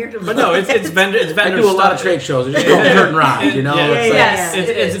so weird? but no, it's vendor I do a lot of stuff. trade shows. They're just called curtain rod, you know? Yeah, It's like, Yes, It's,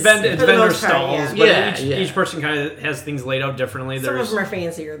 it it's, is. vendor, it's For the vendor most part, stalls, yeah. but Yeah, each, yeah. each person kind of has things laid out differently. Some of There's them are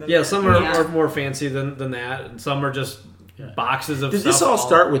fancier than yeah, some are, Yeah. are more fancy than that, and some are just boxes of Did stuff. this all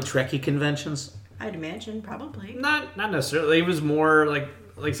start with Trekkie conventions? I'd imagine, probably. Not necessarily. It was more like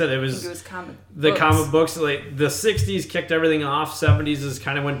I said. It I think was it was comic the books. comic books. Like the '60s kicked everything off. '70s is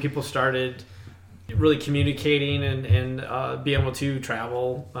kind of when people started really communicating and being able to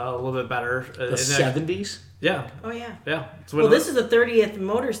travel a little bit better. The 70s? Yeah, Oh, yeah. yeah. It's Well, this is the 30th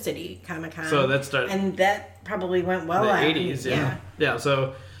Motor City Comic Con. So that started- And that probably went well the out. '80s. Yeah.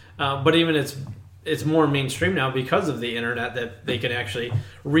 So, but even it's more mainstream now because of the internet that they can actually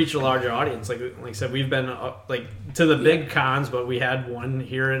reach a larger audience. Like I said, we've been like to the big cons, but we had one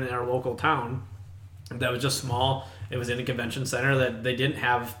here in our local town that was just small. It was in a convention center that they didn't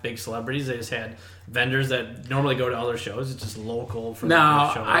have big celebrities. They just had vendors that normally go to other shows. It's just local for Now,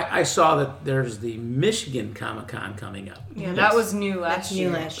 the show. I saw that there's the Michigan Comic Con coming up. Yeah, that was new last That's year.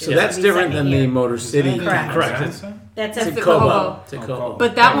 new last year. So that's It'll be different second than the year. Motor City. Correct. Correct. Is that That's It's at a the Kobo. Kobo. It's a Oh, Kobo. Kobo.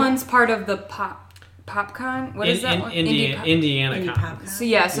 But that one's part of the PopCon. What is that one? Indiana Indie Con. Pop So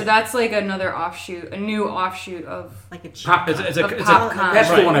yeah, so that's like another offsite, a new offsite of like a cheap Pop- It's a Of it's PopCon. That's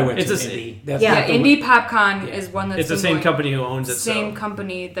the Right. one I went It's to. a- Indy. That's Yeah. not the Indie one- PopCon Yeah. is one that's It's the been same going- company who owns it. Same so.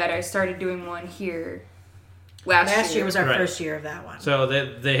 company that I started doing one here last Last year was our Right. first year of that one. So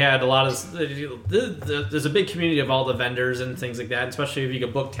they had a lot of there's a big community of all the vendors and things like that. Especially if you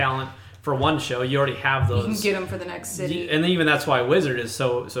could book talent for one show, you already have those. You can get them for the next city. And even that's why Wizard is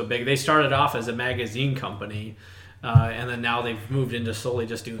so big. They started off as a magazine company, and then now they've moved into solely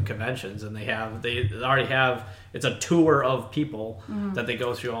just doing conventions. And they already have it's a tour of people that they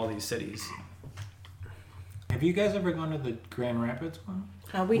go through all these cities. Have you guys ever gone to the Grand Rapids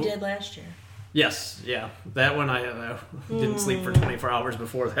one? We did last year. Yes, yeah, that one I didn't sleep for 24 hours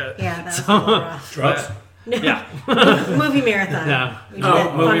before that. Yeah, that was So- a little rough. Drugs? Yeah, Movie marathon. Yeah. We did Oh,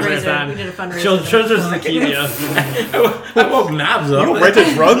 a movie fundraiser. marathon. We did a fundraiser. Children's Leukemia. I woke knobs up. You don't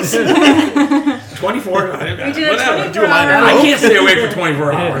rented drugs? 24. We did a Whatever. 24 I hour. can't stay awake for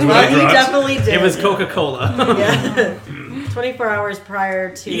 24 hours. Well, he Drugs. definitely did. It was Coca-Cola. Yeah. 24 hours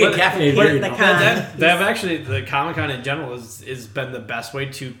prior to You get caffeinated the here, you know. con. That actually the Comic Con in general is been the best way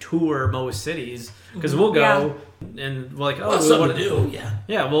to tour most cities because we'll go and we're like Well, oh something what- to do, yeah.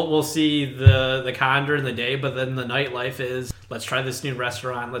 yeah we'll see the con during the day, but then the nightlife is let's try this new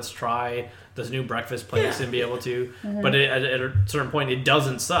restaurant, let's try this new breakfast place and be able to. But at a certain point, it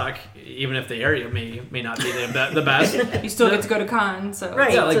doesn't suck, even if the area may not be the best. You still get to go to con, so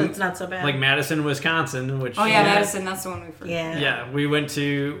Right, Yeah, like- so it's not so bad. Like Madison, Wisconsin, which Oh yeah, Madison. That's the one we forgot. yeah. yeah, we went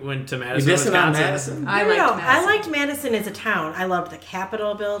to Madison, You dissing on Wisconsin. Madison? I No, liked no, Madison. I liked Madison as a town. I loved the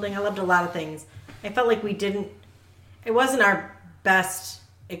Capitol building. I loved a lot of things. I felt like it wasn't our best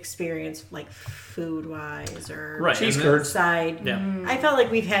experience, like food wise or Right. Cheese and curds. side. Yeah. I felt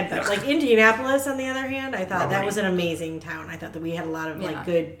like we've had better. Like Indianapolis, on the other hand, I thought that Rubbery. was an amazing town. I thought that we had a lot of Yeah. like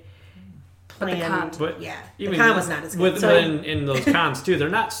good But the planned. con- But yeah, even the con was not as good. But So in those cons too, they're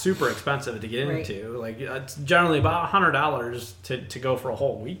not super expensive to get Right. into. Like it's generally about $100 to go for a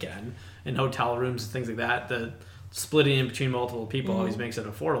whole weekend in hotel rooms and things like that. The splitting in between multiple people always makes it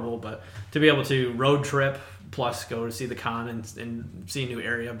affordable. But to be able to road trip plus go to see the con and see a new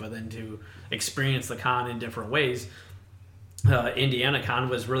area, but then to experience the con in different ways. Indiana Con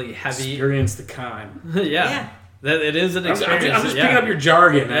was really heavy. Experience the con. yeah. yeah, That it is an I'm experience. just picking up your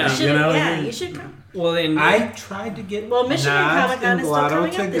jargon. Yeah. You know? You should come. Well, and I tried to get Well, Michigan Nas Comic Con and is still Blotto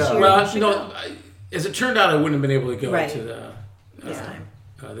coming to up this go. year. Well, You should no. go. As it turned out, I wouldn't have been able to go Right. to the This time.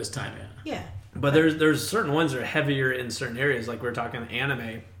 this time. Yeah. Yeah. But there's certain ones that are heavier in certain areas. Like we're talking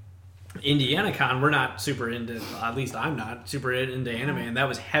anime. IndianaCon, we're not super into. At least I'm not super into anime, and that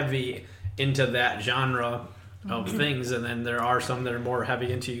was heavy into that genre of things. And then there are some that are more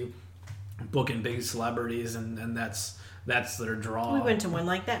heavy into booking big celebrities, and that's their draw. We went to one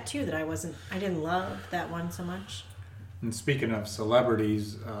like that too. That I didn't love that one so much. And speaking of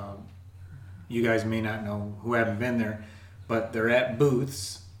celebrities, you guys may not know who haven't been there, but they're at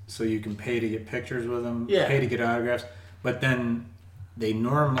booths, so you can pay to get pictures with them, Yeah. pay to get autographs. But then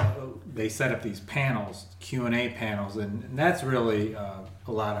they set up these panels, Q&A panels, and that's really a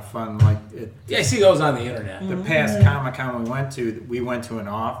lot of fun. Like Yeah, I see those on the internet. the past Comic-Con we went to an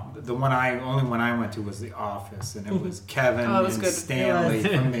only one I went to was The Office, and it was Kevin Oh, it was and good. Stanley It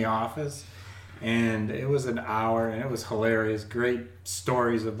was. from The Office. And it was an hour, and it was hilarious. Great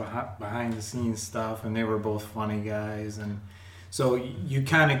stories of behind-the-scenes stuff, and they were both funny guys. And so you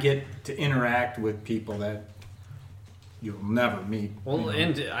kind of get to interact with people that you'll never meet. Well,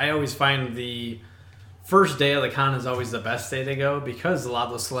 and I always find the first day of the con is always the best day to go because a lot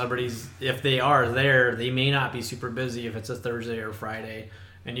of those celebrities, if they are there, they may not be super busy if it's a Thursday or Friday.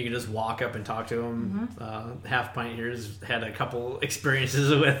 And you can just walk up and talk to them. Half Pint here has had a couple experiences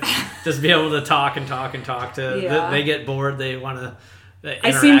with just be able to talk to. Yeah. They get bored. They want to.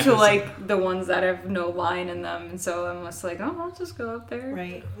 I seem to like the ones that have no line in them, and so I'm just like, oh, I'll just go up there.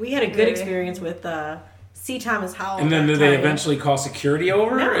 Right. We had a good Really? experience with C. Thomas Howell. And then that do they time. eventually call security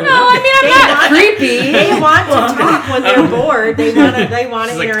over? No. And- No, I mean I'm not creepy. They want to talk when they're bored. They want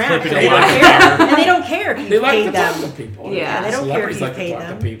to She's like interact. clipping They a don't line. care, and they don't care if They you like paid to talk them. to people. Yeah, they don't care if Celebrities you like to pay talk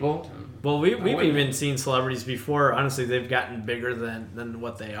them. to people. Well, we've wouldn't. even seen celebrities before. Honestly, they've gotten bigger than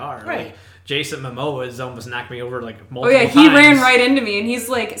what they are. Right. Like, Jason Momoa has almost knocked me over like Oh multiple yeah, he times. ran right into me, and he's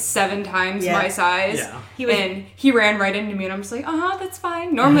like 7 times Yeah. my size. Yeah. And he ran right into me, and I'm just like, that's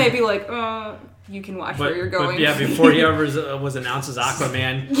fine. Normally I'd be like, you can watch where you're going. But yeah, before he ever was announced as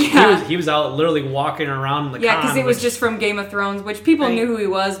Aquaman, Yeah. he was out literally walking around the yeah, con. because it was which- just from Game of Thrones, which people Right. knew who he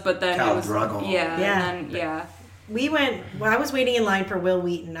was, but then Khal it was Drogo. yeah, Yeah. and then yeah. We went. Well, I was waiting in line for Will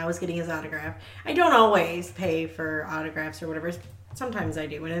Wheaton. I was getting his autograph. I don't always pay for autographs or whatever. Sometimes I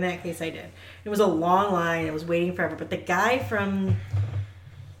do, and in that case, I did. It was a long line. I was waiting forever, but the guy from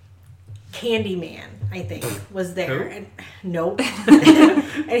Candyman, I think, was there. Who? And, nope.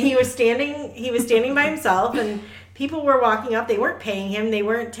 And he was standing. He was standing by himself, and people were walking up. They weren't paying him. They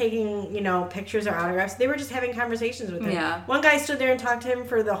weren't taking pictures or autographs. They were just having conversations with him. Yeah. One guy stood there and talked to him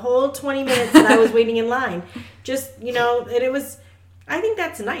for the whole 20 minutes that I was waiting in line. Just and it was. I think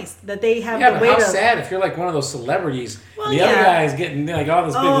that's nice that they have Yeah, the but way how to. sad if you're like one of those celebrities. Well, the other yeah. guy is getting like all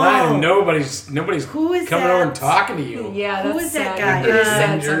this big line, and nobody's Who is coming over and that? talking to you. Yeah, Who that's is that sad. guy? It is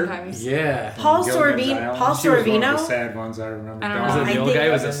sad Ginger? sometimes. Yeah. Paul Gilligan's Sorvino. Island. Paul She was one of Sorvino. the sad ones I remember. I don't know. Was it I the old think- guy?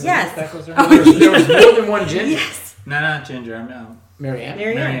 Was it? Yes. That was her there was more than one Ginger. Yes. No, not Ginger. I'm Marianne.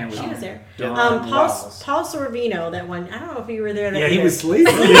 Marianne. was She on was there. there. Dawn Paul Wallace. Sorvino. That one. I don't know if you were there. That Yeah, he year. was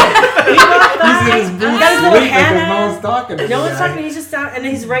sleeping. He walked by. He's in his He booth got his little sleeping hat because no on. one's talking to No the one's guy. talking. He's just down, and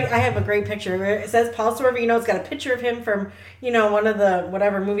he's right. I have a great picture where it says Paul Sorvino. It's got a picture of him from one of the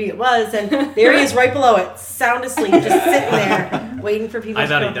whatever movie it was, and there he is right below it, sound asleep, just sitting there waiting for people I to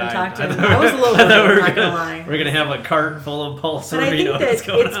thought come he up and died. talk to him. I was a little I thought we worried. were Not gonna gonna- lie. We're gonna have a cart full of Paul But I think Sorvino. What's that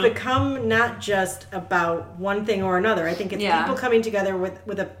going it's on? become not just about one thing or another. I think it's Yeah. people coming together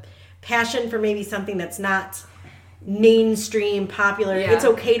with a passion for maybe something that's not mainstream popular. Yeah. It's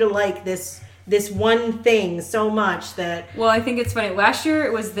okay to like this one thing so much that Well, I think it's funny. Last year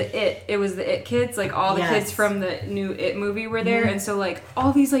it was the It kids, like all the Yes. kids from the new It movie were there, and so like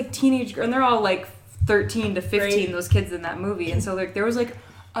all these like teenage girls, and they're all like 13 to 15, Right. those kids in that movie, and so like there was like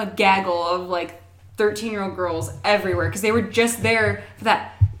a gaggle of like 13-year-old girls everywhere because they were just there for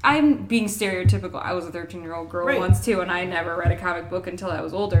that. I'm being stereotypical. I was a 13-year-old girl Right. once too, and I never read a comic book until I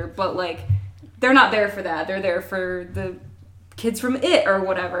was older. But like, they're not there for that. They're there for the kids from It or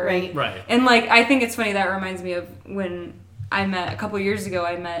whatever. Right. Right. And like, I think it's funny. That reminds me of when I met a couple years ago.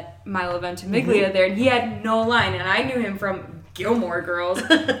 I met Milo Ventimiglia there, and he had no line, and I knew him from Gilmore Girls.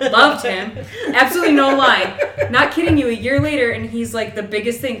 Loved him. Absolutely no line. Not kidding you. A year later, and he's like the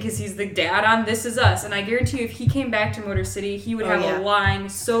biggest thing because he's the dad on This Is Us. And I guarantee you, if he came back to Motor City, he would Oh, have yeah. a line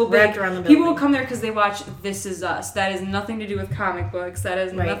so big. Wrapped around the People building. will come there because they watch This Is Us. That has nothing to do with comic books. That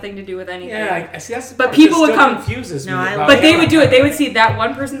has Right. nothing to do with anything. Yeah, I see. That's the But part people that would still come- Confuses No, me I about But they would do it. Comic-Con. They would see that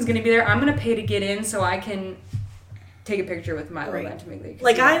one person's going to be there. I'm going to pay to get in so I can take a picture with Milo Right. Ventimiglia. 'cause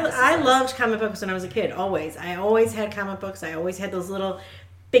Like he loves I this. loved comic books when I was a kid. Always, I always had comic books. I always had those little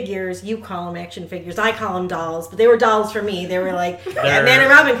figures. You call them action figures. I call them dolls, but they were dolls for me. They were like Batman and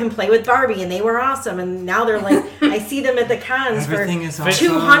Robin can play with Barbie, and they were awesome. And now they're like, I see them at the cons Everything is for awesome.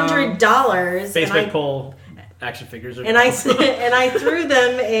 $200. Facebook poll action figures. Are And I threw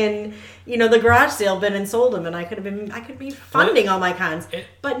them in, the garage sale bin and sold them, and I could be funding all my cons.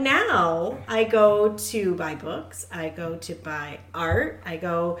 But now I go to buy books, I go to buy art,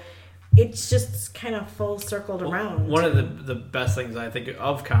 it's just kind of full circled around. One of the best things I think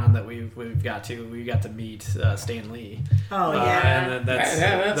of con that we got to meet Stan Lee. Oh yeah, and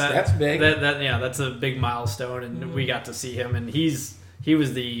that's big. That's a big milestone, and we got to see him, and he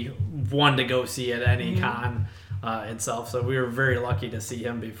was the one to go see at any con itself. So we were very lucky to see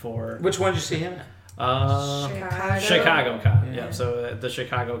him before. Which one did you see him at? Chicago Con. Yeah. So at the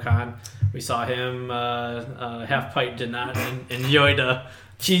Chicago Con, we saw him. Half Pint did not enjoy the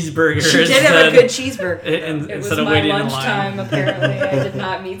cheeseburger. she did have a good cheeseburger. It was Instead of my waiting in lunchtime, line. apparently. I did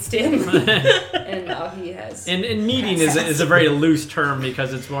not meet Stanley. And now he has. And meeting is a very loose term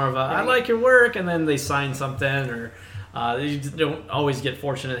because it's more of a, I like your work, and then they sign something, or you don't always get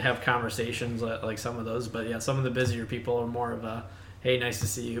fortunate to have conversations like some of those. But yeah, some of the busier people are more of a, hey, nice to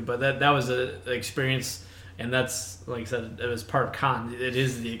see you. But that was an experience, and that's, like I said, it was part of con. It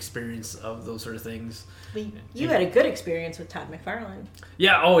is the experience of those sort of things. You had a good experience with Todd McFarlane.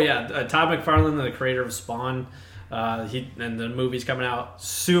 Yeah, oh yeah. Todd McFarlane, the creator of Spawn, and the movie's coming out.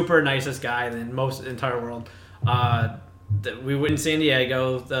 Super nicest guy in most entire world. We went in San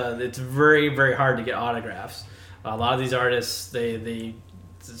Diego. It's very, very hard to get autographs. A lot of these artists, they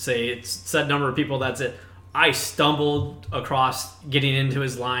say it's set number of people. That's it. I stumbled across getting into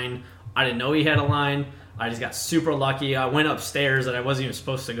his line. I didn't know he had a line. I just got super lucky. I went upstairs and I wasn't even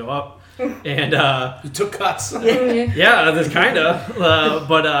supposed to go up. And You took cuts. yeah, that's kind of.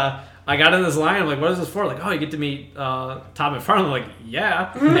 But I got in this line. I'm like, what is this for? Like, oh, you get to meet Todd McFarlane. I'm like,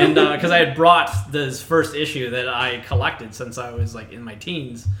 yeah. And because I had brought this first issue that I collected since I was like in my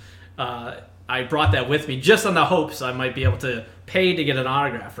teens, I brought that with me just on the hopes I might be able to pay to get an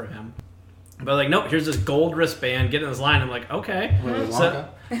autograph from him. But like, nope, here's this gold wristband. Get in this line. I'm like, okay. So,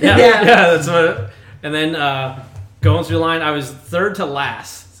 yeah, that's what. And then going through the line, I was third to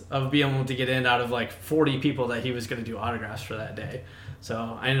last of being able to get in out of like 40 people that he was going to do autographs for that day.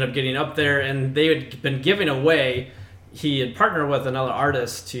 So I ended up getting up there, and they had been giving away. He had partnered with another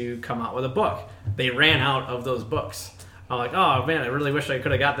artist to come out with a book. They ran out of those books. I'm like, oh man, I really wish I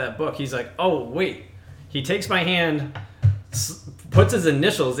could have got that book. He's like, oh wait. He takes my hand, puts his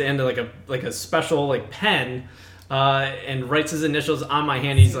initials into like a special like pen, and writes his initials on my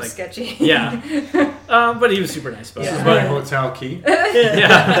hand. He's like, sketchy. Yeah. But he was super nice. But, This is my hotel key.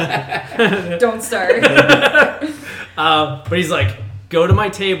 yeah. Don't start. But he's like, go to my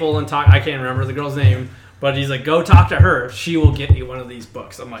table and talk. I can't remember the girl's name, but he's like, go talk to her. She will get you one of these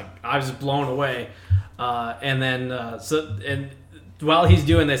books. I'm like, I was blown away. And then, while he's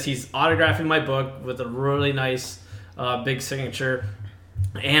doing this, he's autographing my book with a really nice big signature.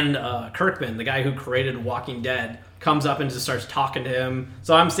 And Kirkman, the guy who created Walking Dead, comes up and just starts talking to him.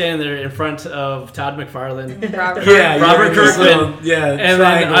 So I'm standing there in front of Todd McFarlane, Robert Robert Kirkman, and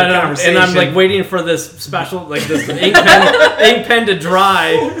and I'm like waiting for this special, like this ink pen to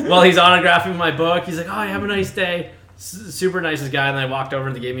dry while he's autographing my book. He's like, "Oh, have a nice day." Super nicest guy. And then I walked over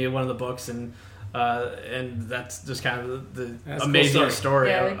and they gave me one of the books, and that's just kind of the amazing cool story.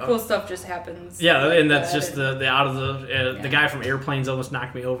 Yeah, like, cool stuff just happens. Yeah, like and that's that. just the out of the guy from Airplanes almost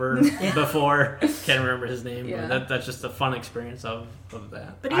knocked me over before. Can't remember his name, Yeah. but that's just a fun experience of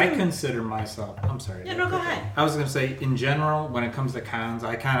that. But I even, consider myself. I'm sorry. Yeah, no, go ahead. I was going to say, in general, when it comes to cons,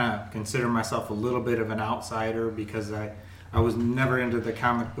 I kind of consider myself a little bit of an outsider because I was never into the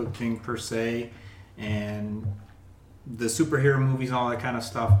comic book thing per se, and the superhero movies and all that kind of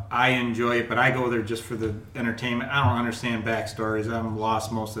stuff. I enjoy it, but I go there just for the entertainment. I don't understand backstories. I'm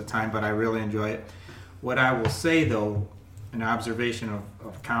lost most of the time, but I really enjoy it. What I will say, though, an observation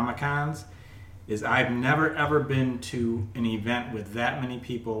of Comic-Cons is I've never ever been to an event with that many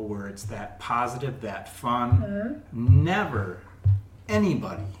people where it's that positive, that fun. Never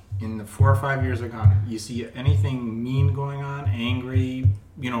anybody in the 4 or 5 years I've gone, you see anything mean going on, angry,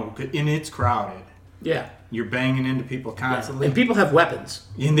 and it's crowded. Yeah. You're banging into people constantly. And people have weapons.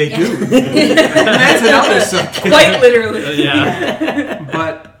 And they do. And that's another subject. Quite literally. Yeah.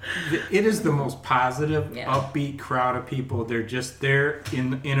 But it is the most positive, Yeah. upbeat crowd of people. They're just there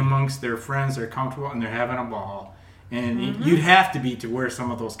in amongst their friends. They're comfortable and they're having a ball. And you'd have to be to wear some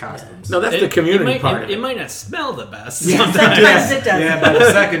of those costumes. No, that's the community part of It it. might not smell the best. Yeah, sometimes it does. Yeah, by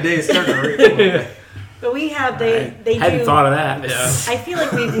the second day, it's starting to But we have they Hadn't do. thought of that. Yeah. I feel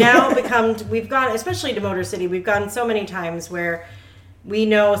like we've now we've gone, especially to Motor City, we've gone so many times where we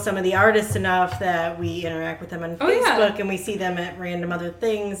know some of the artists enough that we interact with them on Facebook and we see them at random other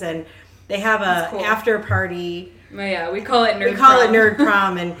things, and they have a after party. Well, yeah, we call it nerd. We call it nerd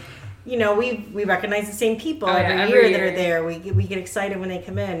prom, and we recognize the same people every year that are there. We get excited when they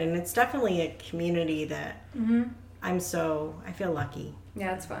come in, and it's definitely a community that I feel lucky.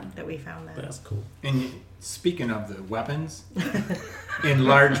 Yeah, it's fun that we found that. That's cool. And speaking of the weapons, in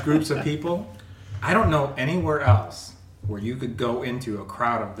large groups of people, I don't know anywhere else where you could go into a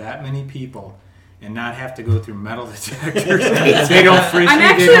crowd of that many people and not have to go through metal detectors. They don't freeze you. I'm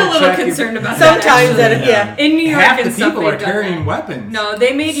actually a little concerned about that. Sometimes, in New York half and the stuff, people are they've done carrying that. weapons. No,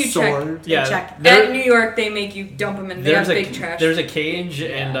 they made you Swords. check. At New York, they make you dump them in. They have big trash. There's a cage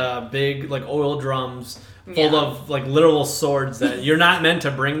and big like oil drums full of like literal swords that you're not meant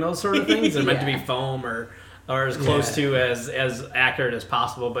to bring those sort of things. They're meant to be foam or as close to as accurate as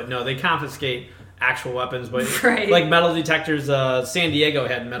possible. But no, they confiscate actual weapons, but like metal detectors. San Diego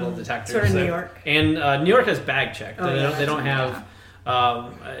had metal detectors. Sort of New York, and New York has bag check. They don't have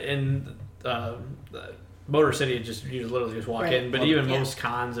in Motor City. You literally just walk in. But even most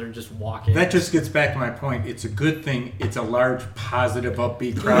cons are just walk in. That just gets back to my point. It's a good thing. It's a large, positive,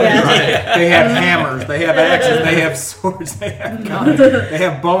 upbeat crowd. Yeah. They have hammers. They have axes. They have swords. They have guns. They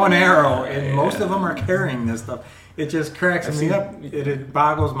have bow and arrow, and most of them are carrying this stuff. It just cracks me up. It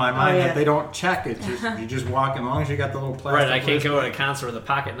boggles my mind that they don't check it. You just walk, as long as you got the little plastic. Right, I can't go to a concert with a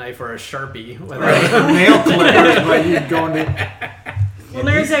pocket knife or a Sharpie. Nail clippers, but you go into. Well,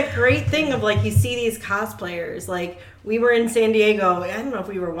 there's that great thing of like you see these cosplayers. Like we were in San Diego. I don't know if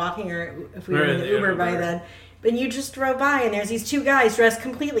we were walking or if we were in the Uber by then. But you just drove by and there's these two guys dressed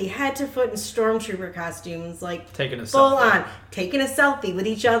completely head to foot in stormtrooper costumes, like taking a selfie with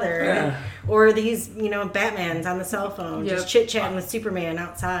each other, or these Batmans on the cell phone, just chit chatting with Superman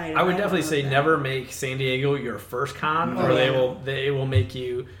outside. I would definitely say never make San Diego your first con, or they will make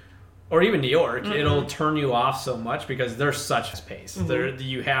you, or even New York, it'll turn you off so much because they're such a pace.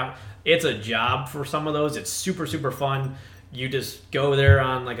 It's a job for some of those. It's super super fun. You just go there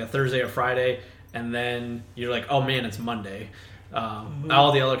on like a Thursday or Friday. And then you're like, oh man, it's Monday.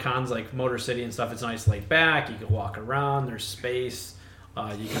 All the other cons like Motor City and stuff, it's nice laid back. You can walk around. There's space.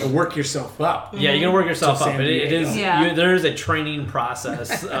 You can work yourself up. Yeah, you can work yourself up. But it is there is a training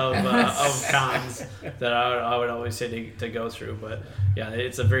process of cons that I would always say to go through. But yeah,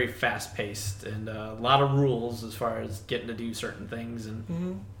 it's a very fast paced and a lot of rules as far as getting to do certain things.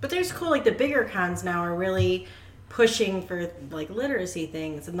 And but there's cool like the bigger cons now are really pushing for like literacy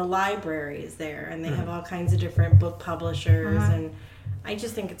things, and the library is there, and they have all kinds of different book publishers, and I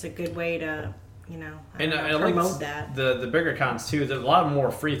just think it's a good way to I promote like that. The bigger cons too. There's a lot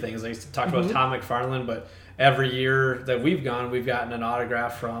more free things. I talked about Tom McFarlane, but every year that we've gone, we've gotten an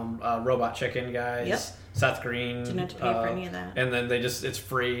autograph from Robot Chicken guys, Seth Green. Didn't have to pay for any of that. And then it's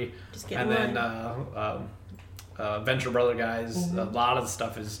free. Just get and then Venture Brother guys, a lot of the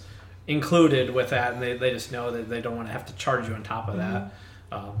stuff is included with that, and they just know that they don't want to have to charge you on top of that.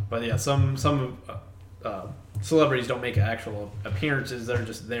 But yeah, some celebrities don't make actual appearances; they're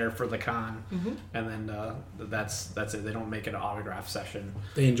just there for the con, and then that's it. They don't make an autograph session.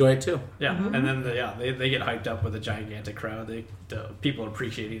 They enjoy it too. Yeah, and then they get hyped up with a gigantic crowd. The people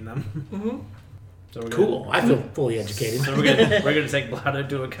appreciating them. So Cool. I feel fully educated. So we're gonna take Blada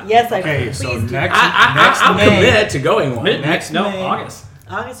to a con. Yes, Okay, so next I'm May. committed to going one. August.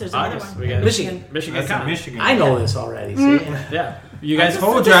 There's another one. We got Michigan. That's Con. in Michigan. I know this already. See? Yeah, you guys. I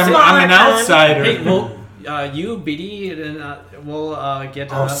told you I'm an outsider. Hey, well, you, BD, and we'll get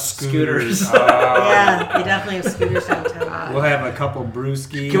scooters. Yeah, they definitely have scooters downtown. We'll have a couple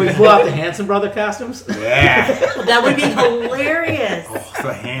brewskis. Can we pull out the Hanson brother costumes? Yeah. That would be hilarious.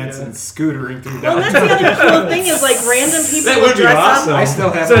 The Hanson scootering through Well, that's downtown. the other cool thing is like random people That would be dress awesome. up. I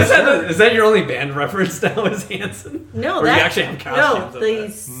still have So my is shirt. that your only band reference now? Is Hanson? No, Or that you actually have costumes. no, of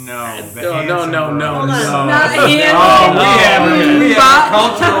these No, the No, Hanson no, no, no, brothers. Hold on. Not Oh, Hanson. we have a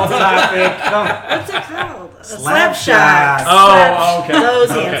cultural topic. Come. what's it called? Slap Slapshot. shots. Oh, okay. Those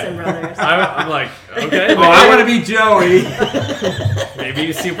Okay. Hanson brothers. I'm like, okay, Oh, I want to be Joey. maybe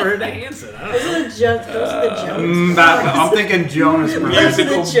you super into Hanson. I don't know. Those are the Jonas I'm thinking Jonas Brothers. Brothers. Those are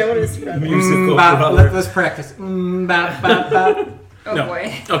the Jonas Brothers. Musical Bop, brother. let's practice. Bop, bop, bop. Oh No.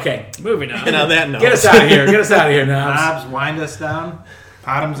 boy. Okay. Moving on. And on that note, Get us out of here. Get us out of here now. Knobs, wind us down.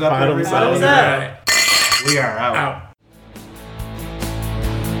 Bottoms up, Bottoms everybody. up. We are out. Out.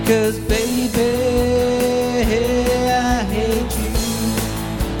 'Cause baby, I hate you.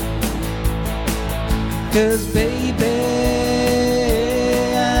 'Cause baby,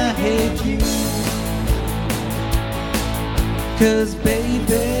 I hate you. 'cause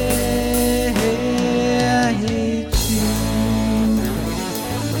baby